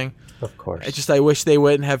something. Of course. I wish they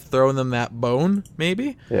wouldn't have thrown them that bone,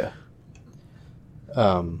 maybe. Yeah.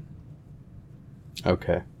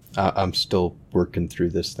 Okay. I'm still working through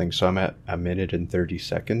this thing. So I'm at 1 minute and 30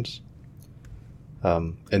 seconds.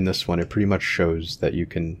 In this one, it pretty much shows that you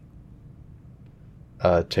can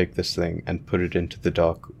take this thing and put it into the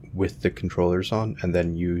dock with the controllers on and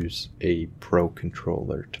then use a pro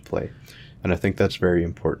controller to play. And I think that's very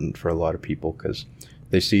important for a lot of people because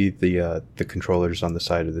they see the controllers on the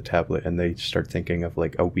side of the tablet and they start thinking of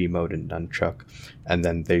like a Wiimote and nunchuck, and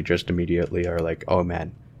then they just immediately are like, oh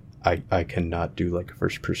man, I cannot do like a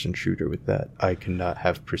first person shooter with that. I cannot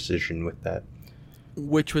have precision with that.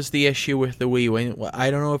 Which was the issue with the Wii.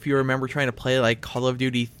 I don't know if you remember trying to play like Call of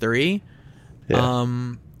Duty 3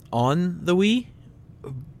 on the Wii,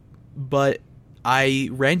 but I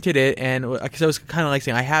rented it, and because I was kind of like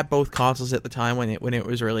saying I had both consoles at the time when it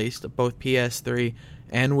was released, both PS3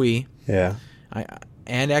 and Wii,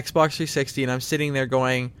 and Xbox 360, and I'm sitting there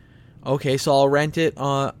going, okay, so I'll rent it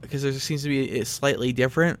because there seems to be slightly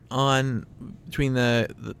different between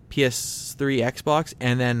the PS3 Xbox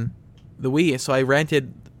and then the Wii. So I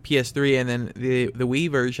rented PS3 and then the Wii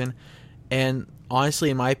version, and honestly,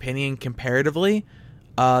 in my opinion, comparatively,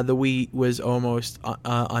 the Wii was almost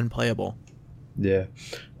unplayable. Yeah,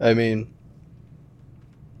 I mean,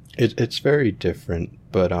 it's very different,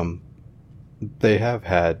 but they have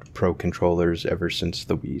had pro controllers ever since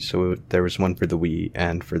the Wii. So there was one for the Wii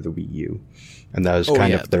and for the Wii U, and that was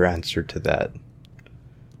kind of their answer to that.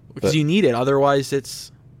 Because you need it, otherwise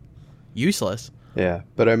it's useless. Yeah,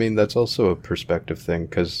 but I mean that's also a perspective thing,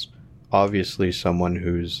 because obviously someone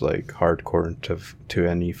who's like hardcore to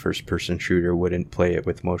any first-person shooter wouldn't play it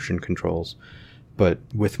with motion controls. But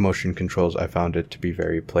with motion controls, I found it to be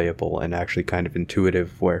very playable and actually kind of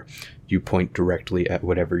intuitive, where you point directly at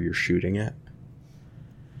whatever you're shooting at.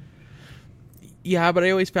 Yeah, but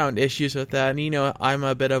I always found issues with that. And I'm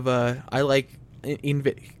a bit of I like in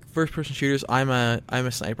first-person shooters. I'm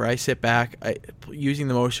a sniper. I sit back. Using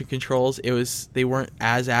the motion controls, they weren't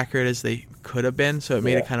as accurate as they could have been, so it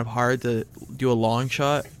made it kind of hard to do a long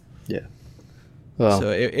shot. Yeah. Well,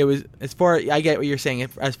 so it was, as far, I get what you're saying.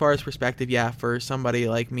 As far as perspective, yeah, for somebody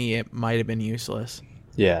like me, it might have been useless.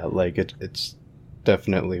 Yeah, like it's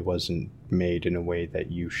definitely wasn't made in a way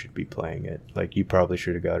that you should be playing it. Like, you probably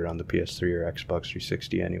should have got it on the PS3 or Xbox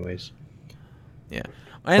 360 anyways. Yeah.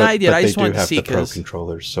 And I did. I just wanted to see because they do have the Pro because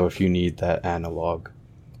controllers, so if you need that analog,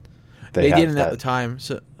 they have didn't that. at the time.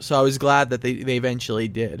 So I was glad that they eventually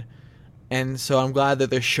did. And so I'm glad that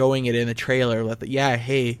they're showing it in the trailer. That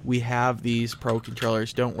hey, we have these Pro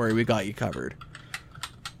controllers. Don't worry, we got you covered.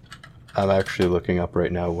 I'm actually looking up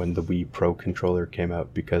right now when the Wii Pro controller came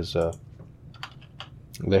out, because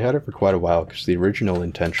they had it for quite a while, because the original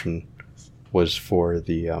intention was for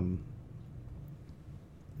the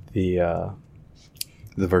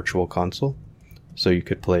virtual console, so you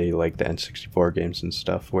could play like the N64 games and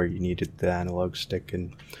stuff where you needed the analog stick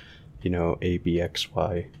and, you know, A, B, X,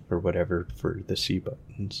 Y or whatever for the C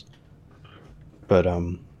buttons. But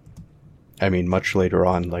I mean, much later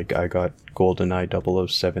on, like, I got GoldenEye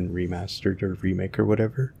 007 remastered or remake or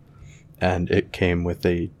whatever, and it came with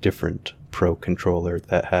a different Pro controller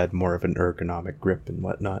that had more of an ergonomic grip and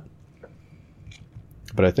whatnot.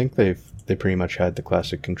 But I think they pretty much had the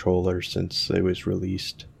classic controller since it was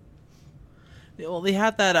released. Well, they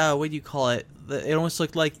had that, what do you call it? It almost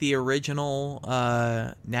looked like the original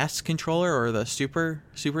NES controller, or the Super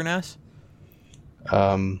NES.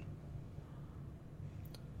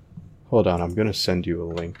 Hold on, I'm gonna send you a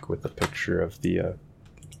link with a picture of the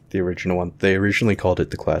original one. They originally called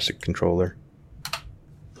it the classic controller.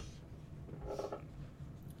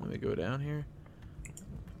 Let me go down here.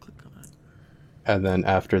 Click on it. And then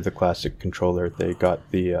after the classic controller, they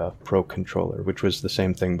got the Pro controller, which was the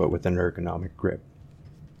same thing but with an ergonomic grip.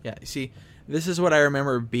 Yeah, you see, this is what I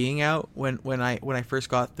remember being out when I first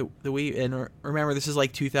got the Wii. And remember, this is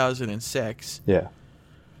like 2006. Yeah.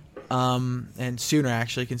 And sooner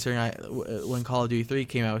actually, considering when Call of Duty 3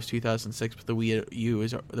 came out was 2006, but the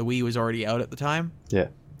Wii was already out at the time. Yeah.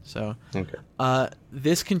 So, okay.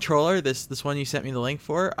 This controller, this one you sent me the link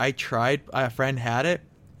for, I tried. A friend had it,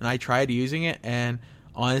 and I tried using it, and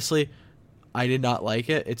honestly, I did not like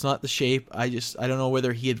it. It's not the shape. I don't know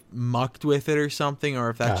whether he had mucked with it or something, or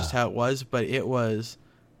if that's just how it was. But it was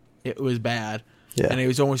bad. Yeah. And it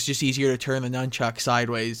was almost just easier to turn the nunchuck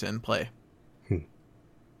sideways and play.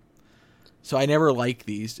 So I never liked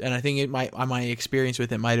these, and I think my experience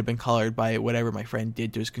with it might have been colored by whatever my friend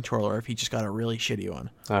did to his controller, if he just got a really shitty one.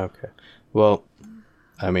 Okay. Well,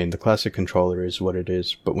 I mean, the classic controller is what it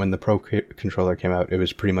is, but when the Pro controller came out, it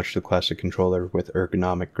was pretty much the classic controller with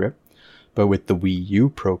ergonomic grip. But with the Wii U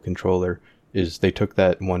Pro controller, they took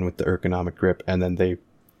that one with the ergonomic grip, and then they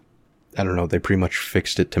pretty much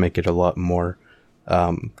fixed it to make it a lot more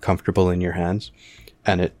comfortable in your hands,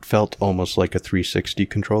 and it felt almost like a 360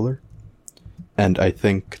 controller. And I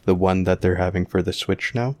think the one that they're having for the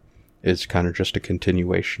Switch now is kind of just a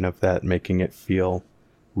continuation of that, making it feel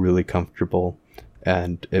really comfortable.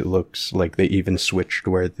 And it looks like they even switched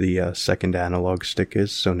where the second analog stick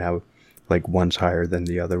is, so now like one's higher than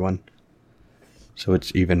the other one. So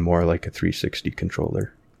it's even more like a 360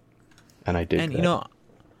 controller. And I dig that. And you know,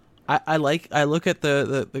 I look at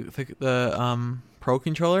the Pro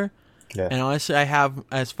controller. Yeah. And honestly, I have,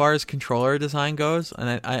 as far as controller design goes,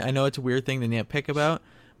 and I know it's a weird thing to nitpick about,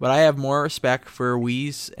 but I have more respect for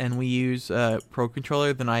Wii's and Wii U's Pro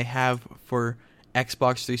controller than I have for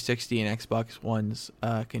Xbox 360 and Xbox One's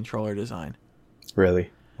controller design. Really?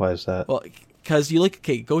 Why is that? Well, because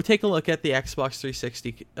go take a look at the Xbox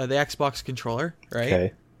 360, the Xbox controller, right?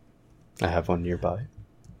 Okay. I have one nearby.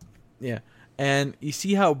 Yeah. And you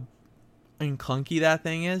see how clunky that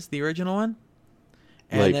thing is, the original one?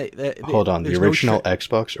 And hold on, the original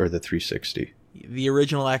Xbox or the 360? The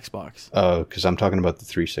original Xbox. Oh, because I'm talking about the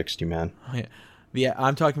 360, man. Yeah,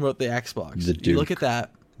 I'm talking about the Xbox. The Duke. You look at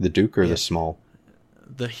that. The Duke or the small?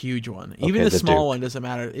 The huge one. Okay, Even the small Duke. one doesn't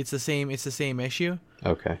matter. It's the same issue.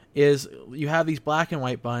 Okay. Is you have these black and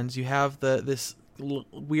white buttons. You have this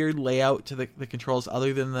weird layout to the controls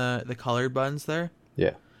other than the colored buttons there.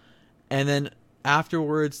 Yeah. And then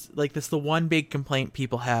afterwards, like, that's the one big complaint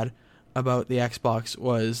people had about the Xbox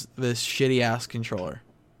was this shitty ass controller,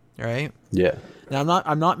 right? Yeah. Now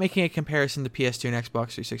I'm not making a comparison to PS2 and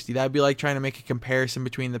Xbox 360. That'd be like trying to make a comparison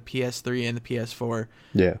between the PS3 and the PS4.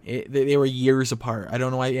 Yeah. They were years apart. I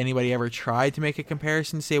don't know why anybody ever tried to make a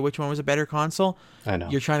comparison to say which one was a better console. I know.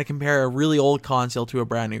 You're trying to compare a really old console to a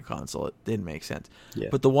brand new console. It didn't make sense. Yeah.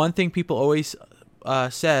 But the one thing people always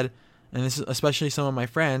said, and this is especially some of my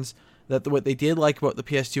friends, that what they did like about the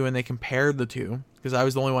PS2 when they compared the two, because I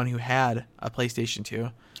was the only one who had a PlayStation 2,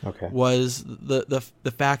 okay, was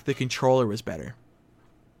the fact the controller was better.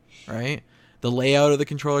 Right? The layout of the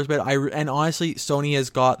controller is better. And honestly, Sony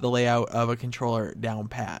has got the layout of a controller down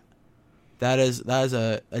pat. That is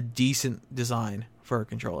a decent design for a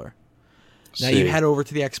controller. Now you head over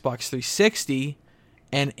to the Xbox 360,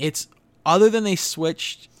 and it's, other than they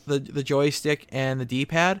switched the joystick and the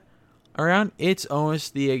D-pad around, it's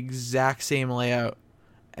almost the exact same layout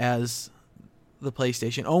as the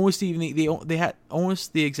PlayStation. Almost even they had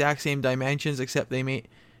almost the exact same dimensions, except they made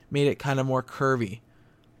it kind of more curvy.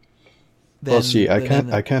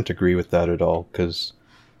 I can't agree with that at all, because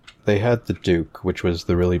they had the Duke, which was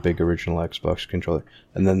the really big original Xbox controller,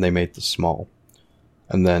 and then they made the small.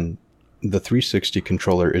 And then the 360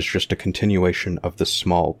 controller is just a continuation of the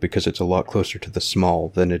small, because it's a lot closer to the small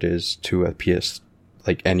than it is to a PS,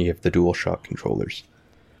 like any of the DualShock controllers.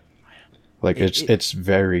 Like, it's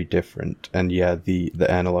very different. And yeah, the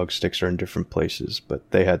analog sticks are in different places, but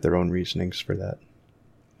they had their own reasonings for that.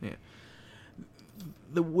 Yeah.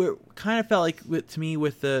 Kind of felt like, to me,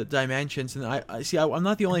 with the dimensions, and I'm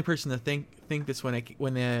not the only person to think this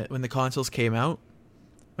when the consoles came out.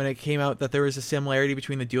 When it came out, that there was a similarity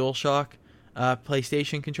between the DualShock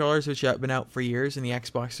PlayStation controllers, which have been out for years, and the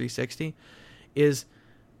Xbox 360, is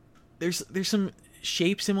there's some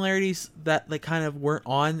shape similarities that kind of weren't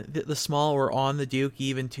on the small or on the Duke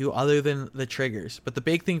even too, other than the triggers. But the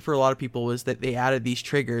big thing for a lot of people was that they added these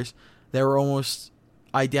triggers that were almost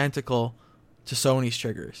identical to Sony's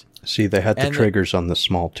triggers. See, they had the triggers on the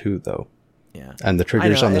small too, though. Yeah. And the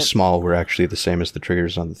triggers on the small were actually the same as the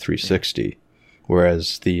triggers on the 360, yeah.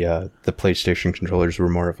 Whereas the PlayStation controllers were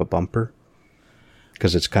more of a bumper,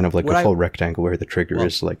 because it's kind of like a full rectangle, where the trigger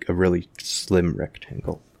is like a really slim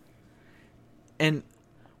rectangle. And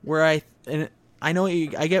I know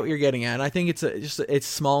I get what you're getting at, and I think it's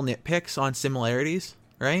small nitpicks on similarities,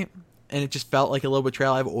 right? And it just felt like a little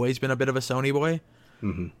betrayal. I've always been a bit of a Sony boy,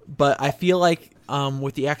 but I feel like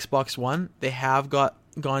with the Xbox One, they have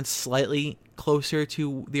gone slightly closer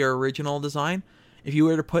to their original design. If you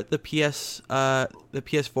were to put the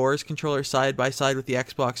PS4's controller side by side with the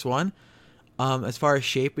Xbox One, as far as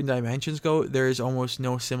shape and dimensions go, there's almost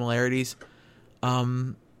no similarities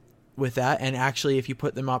with that. And actually, if you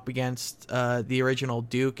put them up against the original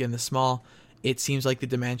Duke and the small, it seems like the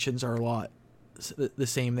dimensions are a lot the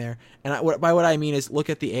same there. And by what I mean is,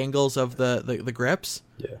 look at the angles of the grips.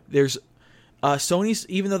 Yeah. There's Sony's,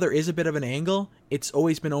 even though there is a bit of an angle, it's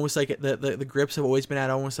always been almost like the grips have always been at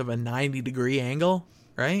almost of a 90-degree angle,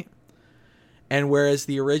 right? And whereas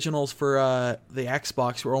the originals for the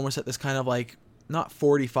Xbox were almost at this kind of like, not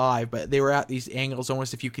 45, but they were at these angles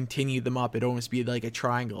almost, if you continued them up, it'd almost be like a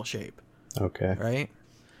triangle shape. Okay. Right?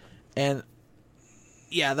 And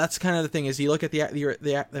yeah, that's kind of the thing, is you look at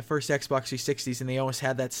the first Xbox 360s, and they almost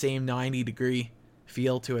had that same 90-degree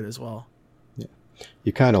feel to it as well. Yeah.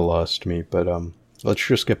 You kind of lost me, but let's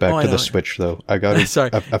just get back to the Switch, though. I've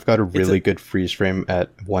got a really good freeze frame at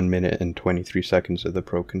 1 minute and 23 seconds of the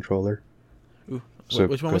Pro controller. Ooh, so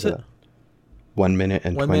which one was it? 1 minute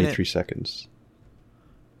and 23 seconds.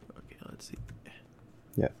 Okay, let's see.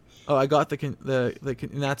 Yeah. Oh, I got and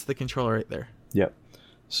that's the controller right there. Yep.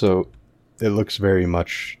 So it looks very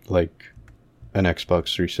much like an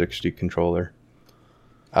Xbox 360 controller.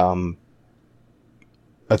 I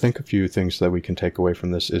think a few things that we can take away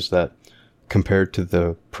from this is that, compared to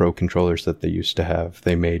the Pro controllers that they used to have,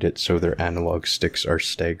 they made it so their analog sticks are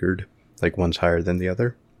staggered, like one's higher than the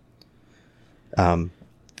other.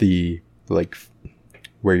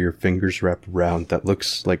 Where your fingers wrap around, that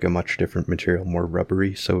looks like a much different material, more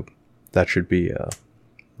rubbery, so that should be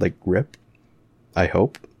grip, I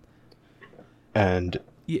hope. And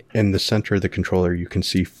in the center of the controller, you can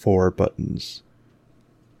see 4 buttons.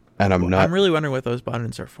 And I'm really wondering what those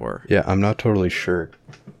buttons are for. Yeah, I'm not totally sure.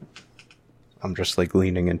 I'm just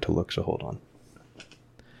leaning into look, so hold on.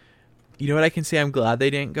 You know what I can say I'm glad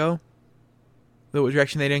they didn't go? The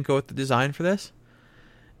direction they didn't go with the design for this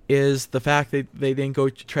is the fact that they didn't go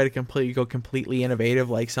completely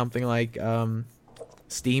innovative, like something like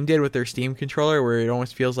Steam did with their Steam controller, where it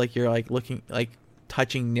almost feels like you're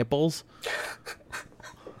touching nipples.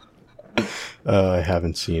 I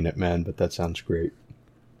haven't seen it, man, but that sounds great.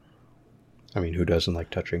 I mean, who doesn't like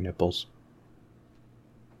touching nipples?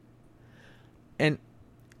 And,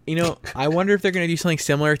 I wonder if they're going to do something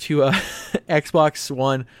similar to Xbox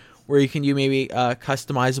One, where you can do maybe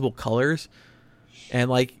customizable colors, or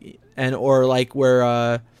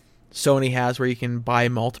where Sony has, where you can buy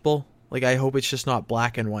multiple. I hope it's just not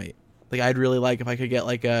black and white. I'd really like if I could get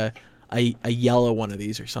a yellow one of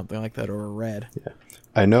these or something like that, or a red. Yeah,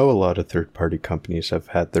 I know a lot of third-party companies have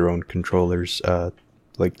had their own controllers,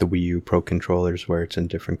 like the Wii U Pro controllers, where it's in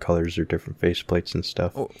different colors or different faceplates and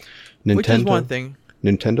stuff. Which is one thing.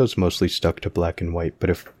 Nintendo's mostly stuck to black and white, but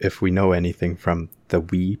if we know anything from the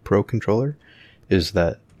Wii Pro controller, is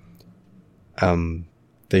that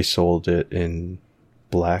they sold it in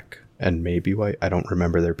black and maybe white. I don't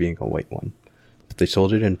remember there being a white one. But they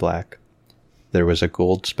sold it in black. There was a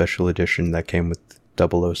gold special edition that came with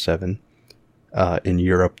 007. In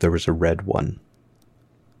Europe, there was a red one.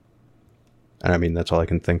 And I mean, that's all I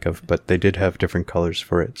can think of. But they did have different colors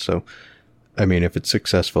for it. So, I mean, if it's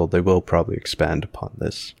successful, they will probably expand upon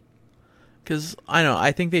this. Because, I don't know,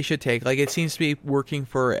 I think they should take, like, it seems to be working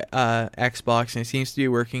for Xbox, and it seems to be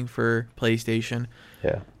working for PlayStation.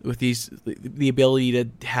 Yeah. With the ability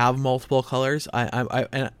to have multiple colors.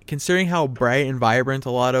 And considering how bright and vibrant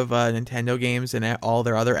a lot of Nintendo games and all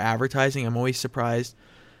their other advertising, I'm always surprised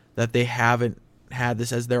that they haven't had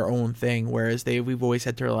this as their own thing, whereas we've always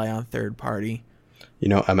had to rely on third-party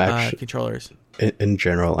I'm actually controllers. In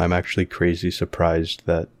general, I'm actually crazy surprised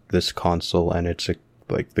that this console and its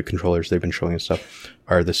like the controllers they've been showing and stuff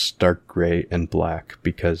are the stark gray and black,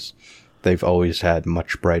 because they've always had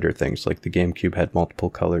much brighter things. Like the GameCube had multiple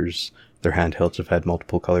colors, their handhelds have had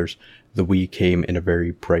multiple colors. The Wii came in a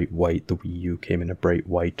very bright white, the Wii U came in a bright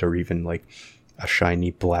white, or even like a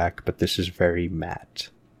shiny black, but this is very matte,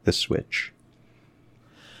 the Switch.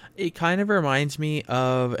 It kind of reminds me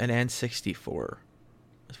of an N64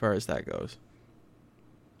 as far as that goes.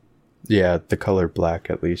 Yeah, the color black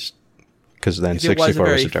at least, because then 64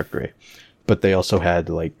 was a dark gray. But they also had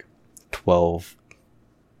like 12.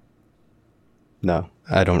 No,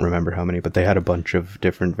 I don't remember how many, but they had a bunch of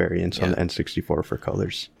different variants on the N64 for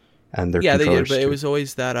colors. And their controllers, they did, but too. it was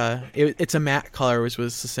always that it's a matte color was the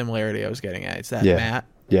similarity I was getting at. It's that matte.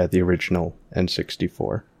 Yeah, the original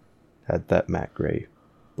N64 had that matte gray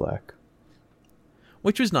black.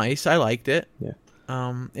 Which was nice. I liked it. Yeah.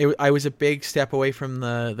 I was a big step away from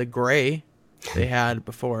the gray they had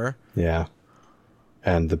before. Yeah.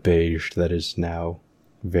 And the beige that is now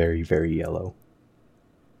very, very yellow.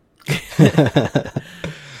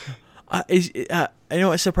 I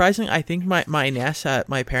know, surprisingly, I think my NES at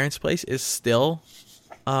my parents' place is still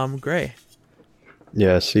gray.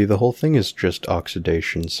 Yeah, see, the whole thing is just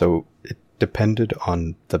oxidation, so it depended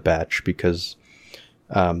on the batch, because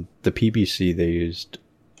the PVC they used,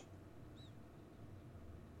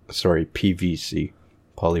 PVC,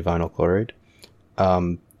 polyvinyl chloride,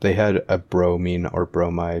 they had a bromine or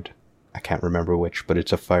bromide, I can't remember which, but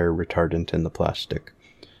it's a fire retardant in the plastic.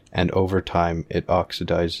 And over time, it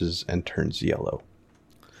oxidizes and turns yellow.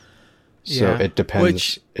 So it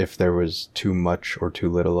depends if there was too much or too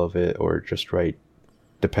little of it, or just right.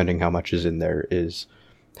 Depending how much is in there is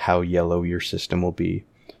how yellow your system will be.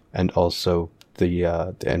 And also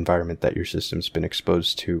the environment that your system's been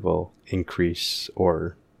exposed to will increase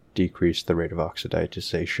or decrease the rate of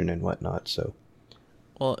oxidization and whatnot. So,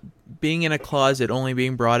 well, being in a closet, only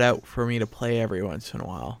being brought out for me to play every once in a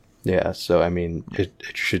while. Yeah, so I mean, it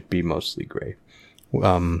should be mostly gray.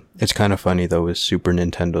 It's kind of funny though with Super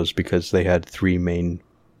Nintendos, because they had three main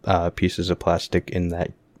pieces of plastic in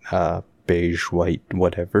that beige, white,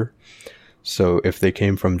 whatever. So if they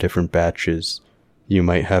came from different batches, you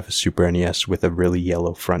might have a Super NES with a really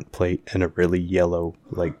yellow front plate and a really yellow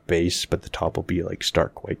like base, but the top will be like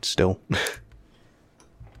stark white still.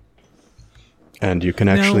 And you can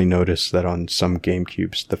actually notice that on some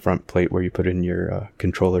GameCubes, the front plate where you put in your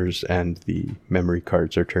controllers and the memory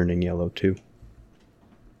cards are turning yellow too.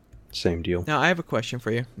 Same deal. Now I have a question for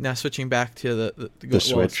you. Now switching back to the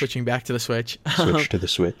Switch. Switching back to the Switch. Switch to the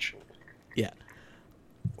Switch. Yeah.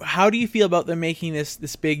 How do you feel about them making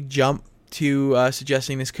this big jump to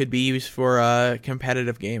suggesting this could be used for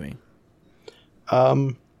competitive gaming?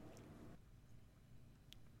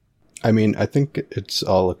 I mean, I think it's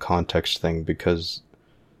all a context thing, because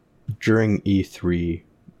during E3,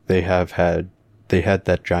 they had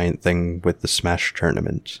that giant thing with the Smash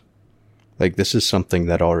tournament. Like, this is something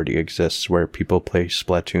that already exists, where people play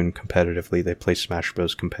Splatoon competitively, they play Smash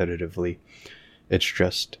Bros. Competitively. It's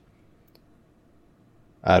just,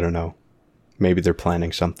 I don't know. Maybe they're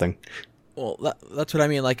planning something. Well, that's what I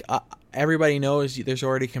mean. Like, everybody knows there's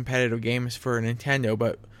already competitive games for Nintendo,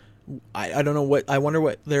 but I don't know I wonder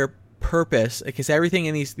what their purpose, because everything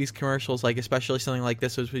in these commercials, like especially something like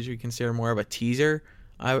this, which we consider more of a teaser,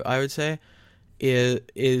 I would say,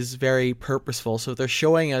 is very purposeful. So if they're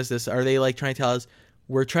showing us this, are they like trying to tell us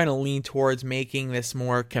we're trying to lean towards making this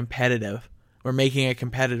more competitive? We're making a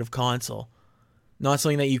competitive console, not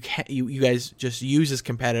something that you guys just use as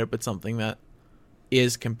competitive, but something that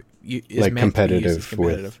is like competitive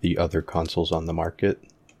with the other consoles on the market.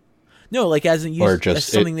 No, like as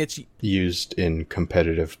something that's used in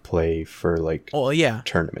competitive play for like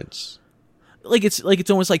tournaments. Like it's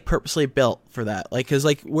almost like purposely built for that. Like, because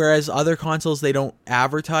like whereas other consoles, they don't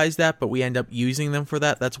advertise that, but we end up using them for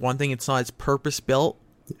that. That's one thing. It's not as purpose built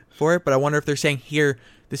for it. But I wonder if they're saying here,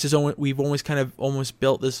 we've always kind of almost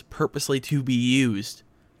built this purposely to be used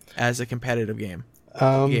as a competitive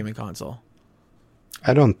gaming console.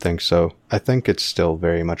 I don't think so. I think it's still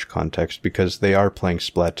very much context because they are playing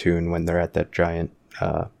Splatoon when they're at that giant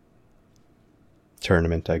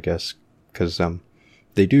tournament, I guess. Because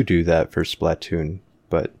they do that for Splatoon,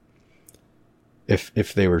 but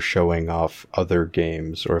if they were showing off other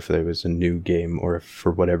games, or if there was a new game, or if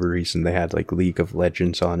for whatever reason they had like League of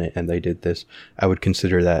Legends on it and they did this, I would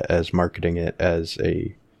consider that as marketing it as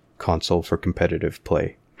a console for competitive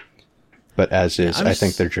play. But as is, I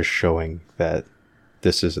think they're just showing that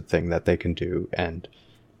this is a thing that they can do, and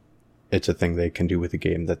it's a thing they can do with a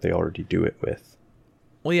game that they already do it with.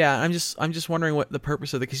 Well, yeah, I'm just wondering what the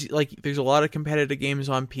purpose of it, because like there's a lot of competitive games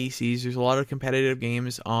on PCs, there's a lot of competitive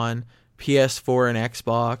games on PS4 and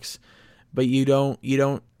Xbox, but you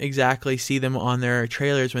don't exactly see them on their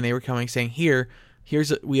trailers when they were coming saying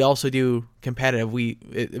we also do competitive.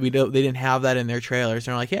 They didn't have that in their trailers.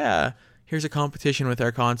 They're like, yeah, here's a competition with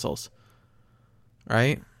our consoles,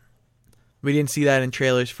 right? We didn't see that in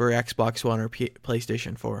trailers for Xbox One or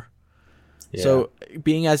PlayStation 4. Yeah. So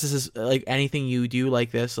being as this is like anything you do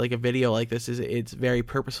like this, like a video like this, it's very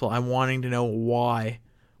purposeful. I'm wanting to know why.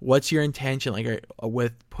 What's your intention like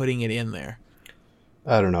with putting it in there?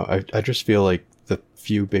 I don't know. I just feel like the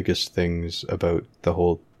few biggest things about the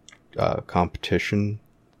whole competition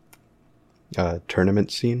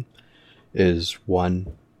tournament scene is,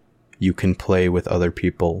 one, you can play with other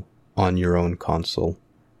people on your own console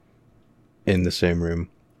in the same room.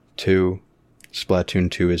 2, Splatoon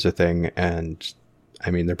 2 is a thing, and I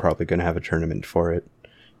mean they're probably going to have a tournament for it.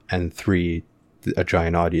 And 3, a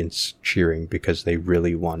giant audience cheering because they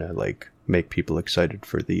really want to like make people excited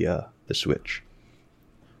for the Switch.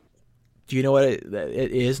 Do you know what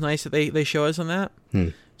it is nice that they show us on that?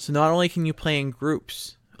 So not only can you play in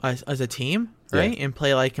groups as a team, right, and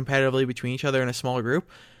play like competitively between each other in a smaller group,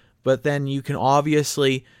 but then you can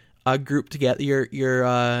obviously group together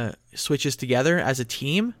your Switches together as a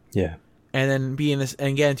team. Yeah. And then be in this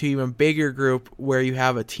and get into an even bigger group where you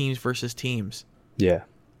have a teams versus teams. Yeah.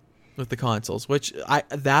 With the consoles, which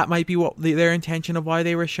that might be what their intention of why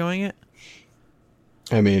they were showing it.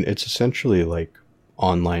 I mean, it's essentially like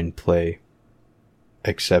online play,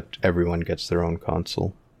 except everyone gets their own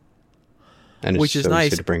console, and which is so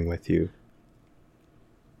nice easy to bring with you.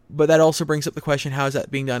 But that also brings up the question: how is that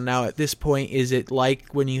being done now? At this point, is it like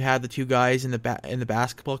when you had the two guys in the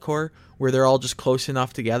basketball court, where they're all just close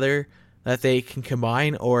enough together that they can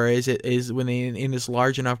combine, or is when they in this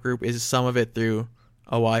large enough group, is some of it through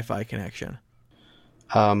a Wi-Fi connection?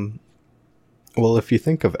 Well, if you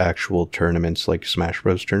think of actual tournaments like Smash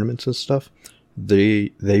Bros. Tournaments and stuff, they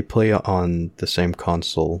play on the same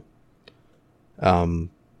console, and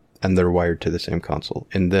they're wired to the same console.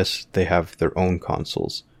 In this, they have their own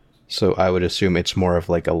consoles, so I would assume it's more of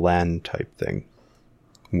like a LAN type thing,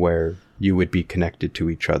 where you would be connected to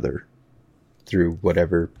each other through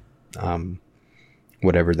whatever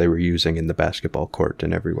they were using in the basketball court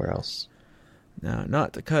and everywhere else. Now,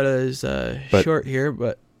 not to cut us short here,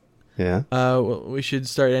 but yeah, we should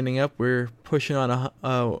start ending up. We're pushing on a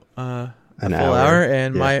full hour, hour,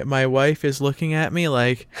 and my wife is looking at me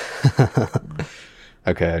like.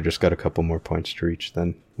 Okay, I just got a couple more points to reach.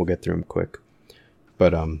 Then we'll get through them quick.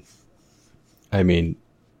 But I mean,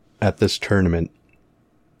 at this tournament,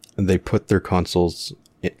 they put their consoles,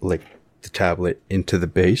 like the tablet, into the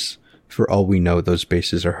base. For all we know, those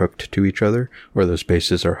bases are hooked to each other, or those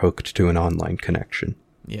bases are hooked to an online connection.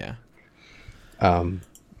 Yeah.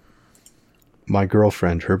 My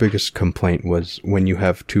girlfriend, her biggest complaint was when you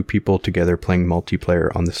have two people together playing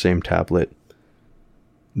multiplayer on the same tablet,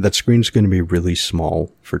 that screen's going to be really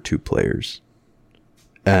small for 2 players.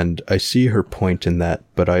 And I see her point in that,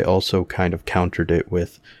 but I also kind of countered it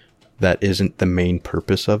with, that isn't the main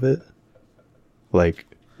purpose of it. Like,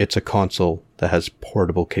 it's a console that has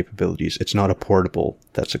portable capabilities. It's not a portable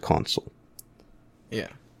that's a console. Yeah.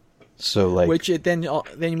 So like, which then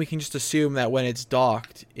we can just assume that when it's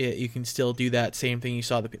docked, you can still do that same thing you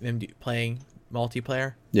saw them playing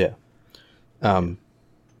multiplayer. Yeah. But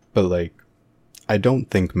like, I don't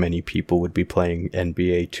think many people would be playing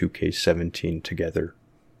NBA 2K17 together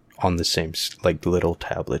on the same like little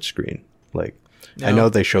tablet screen. Like, no. I know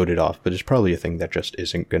they showed it off, but it's probably a thing that just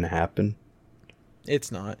isn't going to happen.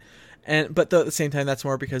 It's not. But at the same time, that's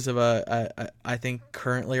more because of I think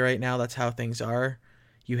currently right now that's how things are.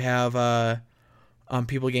 You have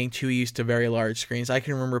people getting too used to very large screens. I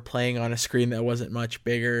can remember playing on a screen that wasn't much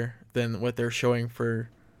bigger than what they're showing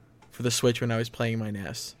for the Switch when I was playing my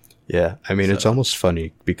NES. Yeah, I mean, it's almost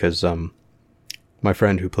funny because my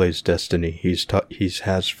friend who plays Destiny, he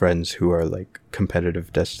has friends who are like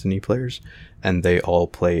competitive Destiny players, and they all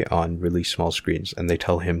play on really small screens, and they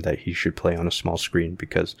tell him that he should play on a small screen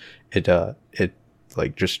because it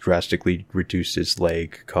like just drastically reduces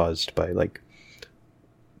lag caused by like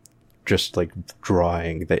just like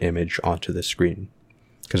drawing the image onto the screen,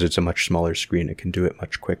 because it's a much smaller screen. It can do it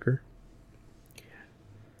much quicker.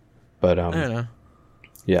 But I don't know.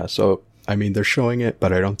 yeah, so I mean, they're showing it,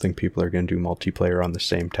 but I don't think people are going to do multiplayer on the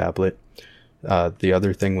same tablet. The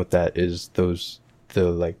other thing with that is the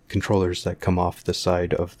like controllers that come off the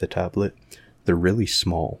side of the tablet, they're really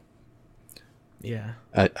small. Yeah.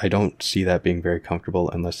 I don't see that being very comfortable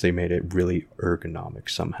unless they made it really ergonomic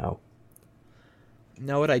somehow.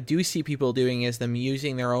 Now, what I do see people doing is them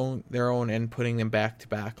using their own and putting them back to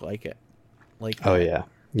back like it. Oh yeah.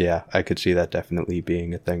 Yeah, I could see that definitely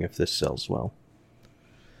being a thing if this sells well.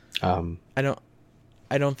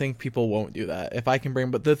 I don't think people won't do that if I can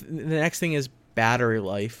bring. But the next thing is battery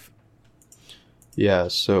life. Yeah,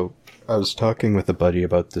 so I was talking with a buddy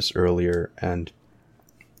about this earlier, and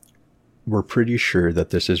we're pretty sure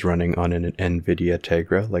that this is running on an NVIDIA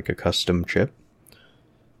Tegra, like a custom chip,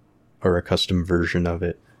 or a custom version of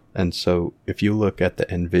it. And so if you look at the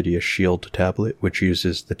NVIDIA Shield tablet, which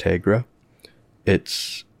uses the Tegra,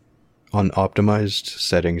 it's on optimized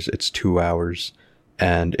settings, it's 2 hours.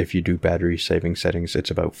 And if you do battery saving settings, it's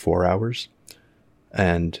about 4 hours.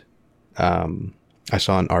 And I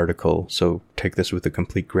saw an article, so take this with a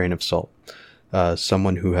complete grain of salt.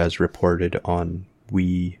 Someone who has reported on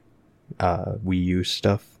Wii U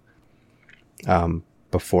stuff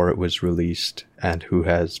before it was released, and who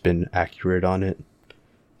has been accurate on it,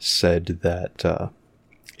 said that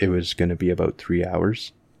it was going to be about 3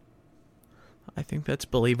 hours. I think that's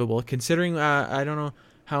believable, considering I don't know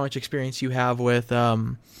how much experience you have with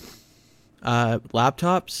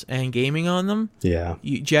laptops and gaming on them. Yeah.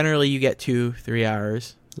 You get 2-3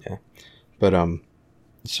 hours. Yeah. But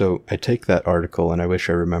so I take that article, and I wish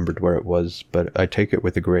I remembered where it was, but I take it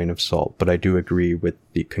with a grain of salt. But I do agree with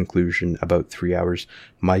the conclusion about 3 hours.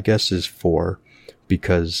 My guess is 4,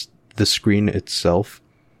 because the screen itself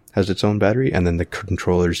has its own battery, and then the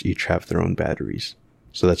controllers each have their own batteries.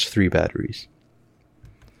 So that's 3 batteries.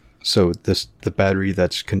 So the battery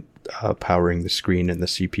that's powering the screen and the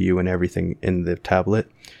CPU and everything in the tablet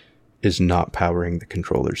is not powering the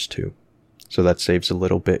controllers too. So that saves a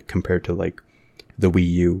little bit compared to like the Wii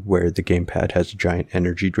U, where the gamepad has a giant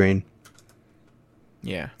energy drain.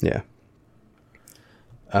 Yeah. Yeah.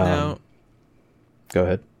 Now, go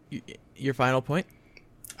ahead. Your final point?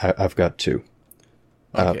 I've got 2.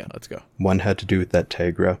 Okay, let's go. One had to do with that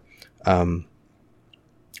Tegra.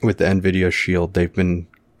 With the NVIDIA Shield, they've been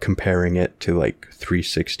comparing it to like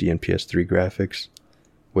 360 and PS3 graphics,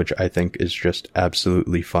 which I think is just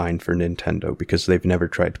absolutely fine for Nintendo, because they've never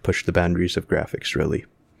tried to push the boundaries of graphics, really.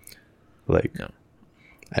 Like, no.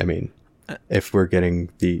 I mean, if we're getting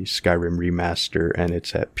the Skyrim remaster and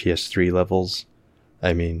it's at PS3 levels,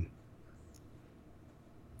 I mean,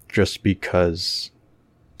 just because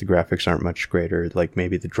the graphics aren't much greater, like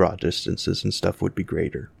maybe the draw distances and stuff would be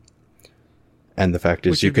greater. And the fact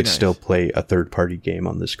is, you could still play a third-party game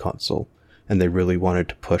on this console. And they really wanted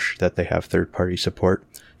to push that they have third-party support,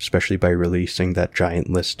 especially by releasing that giant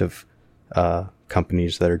list of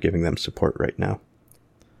companies that are giving them support right now.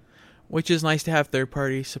 Which is nice to have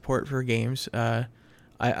third-party support for games. I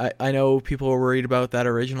know people were worried about that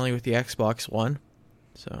originally with the Xbox One.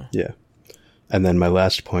 So yeah. And then my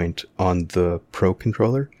last point on the Pro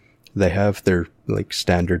controller, they have their like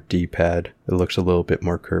standard D-pad. It looks a little bit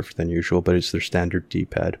more curved than usual, but it's their standard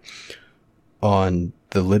D-pad. On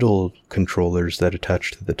the little controllers that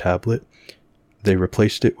attach to the tablet, they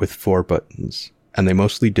replaced it with 4 buttons. And they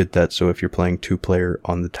mostly did that so if you're playing 2-player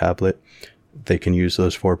on the tablet, they can use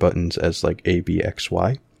those 4 buttons as like A, B, X,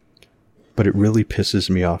 Y. But it really pisses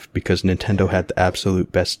me off because Nintendo had the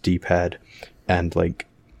absolute best D-pad, and like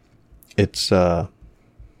it's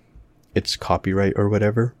copyright or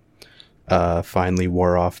whatever finally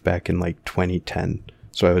wore off back in like 2010.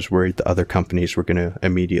 So I was worried the other companies were going to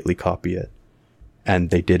immediately copy it.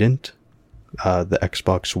 And they didn't. The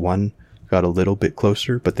Xbox One got a little bit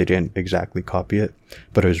closer, but they didn't exactly copy it.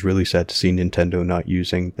 But I was really sad to see Nintendo not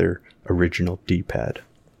using their original D-pad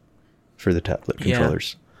for the tablet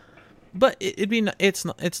controllers. But it's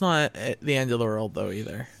not at the end of the world though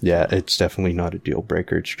either. Yeah, it's definitely not a deal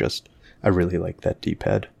breaker. It's just I really like that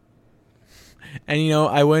D-pad. And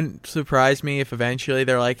I wouldn't surprise me if eventually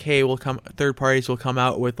they're like, "Hey, third parties will come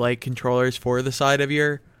out with like controllers for the side of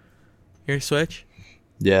your Switch."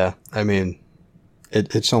 Yeah, I mean,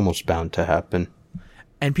 it's almost bound to happen.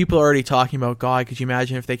 And people are already talking about, God, could you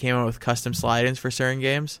imagine if they came out with custom slide-ins for certain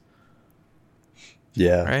games?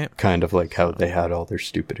 Yeah, right. Kind of like how they had all their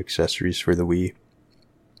stupid accessories for the Wii.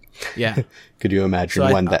 Yeah. Could you imagine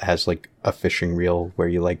one that has like a fishing reel where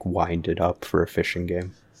you like wind it up for a fishing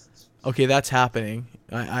game? Okay, that's happening.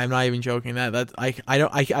 I'm not even joking. They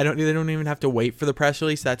don't even have to wait for the press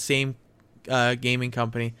release. That same gaming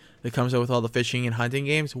company that comes out with all the fishing and hunting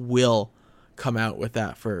games will come out with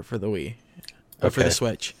that for the Wii, for the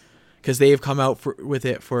Switch, because they have come out with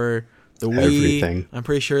it for the Wii. Everything. I'm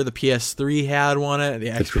pretty sure the PS3 had one. The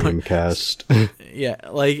Dreamcast. Yeah,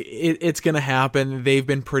 like it's gonna happen. They've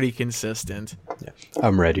been pretty consistent. Yeah,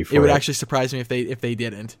 I'm ready for it. It would actually surprise me if they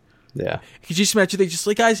didn't. Yeah. Could you just imagine they just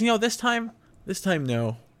like, guys, this time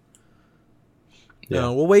no. Yeah.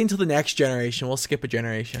 No, we'll wait until the next generation. We'll skip a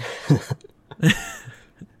generation.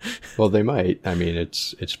 Well, they might. I mean,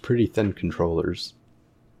 it's pretty thin controllers.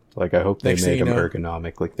 Like, I hope they made them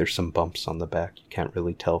ergonomic. Like, there's some bumps on the back. You can't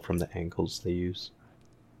really tell from the angles they use.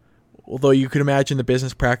 Although you could imagine the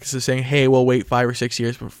business practices saying, hey, we'll wait 5 or 6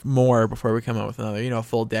 years more before we come out with another, a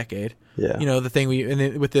full decade. Yeah. The thing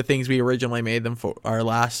with the things we originally made them for, our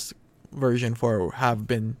last version for, have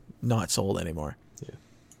been not sold anymore.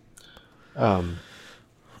 Yeah.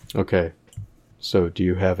 Okay. So, do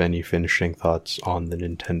you have any finishing thoughts on the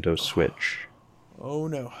Nintendo Switch? Oh,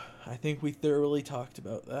 no. I think we thoroughly talked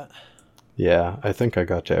about that. Yeah, I think I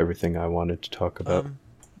got to everything I wanted to talk about.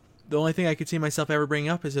 The only thing I could see myself ever bringing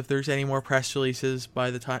up is if there's any more press releases by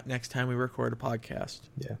the next time we record a podcast.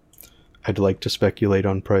 Yeah. I'd like to speculate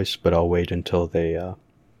on price, but I'll wait until they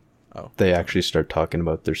actually start talking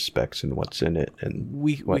about their specs and what's in it and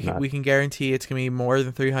whatnot. We can guarantee it's going to be more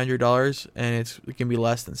than $300 and it can be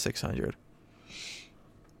less than $600.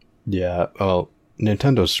 Yeah, well,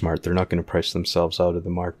 Nintendo's smart. They're not going to price themselves out of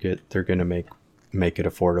the market. They're going to make it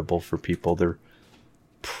affordable for people. They're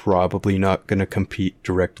probably not going to compete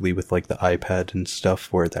directly with like the iPad and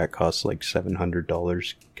stuff where that costs like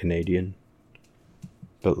 $700 Canadian.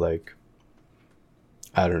 But like,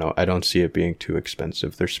 I don't know. I don't see it being too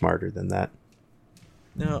expensive. They're smarter than that.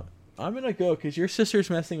 No, I'm going to go because your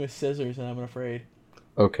sister's messing with scissors and I'm afraid.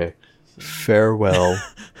 Okay. Farewell.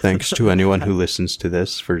 Thanks to anyone who listens to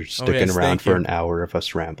this for sticking around for an hour of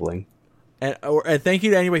us rambling. And thank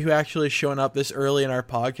you to anybody who actually has shown up this early in our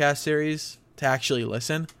podcast series to actually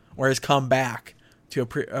listen or has come back to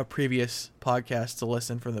a previous podcast to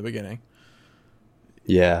listen from the beginning.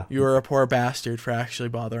 Yeah. You were a poor bastard for actually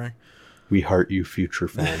bothering. We heart you, future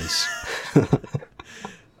fans.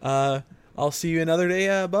 I'll see you another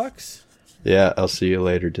day, Bucks. Yeah, I'll see you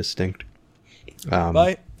later, Distinct.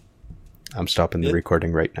 Bye. I'm stopping the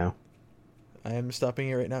recording right now. I am stopping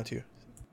it right now, too.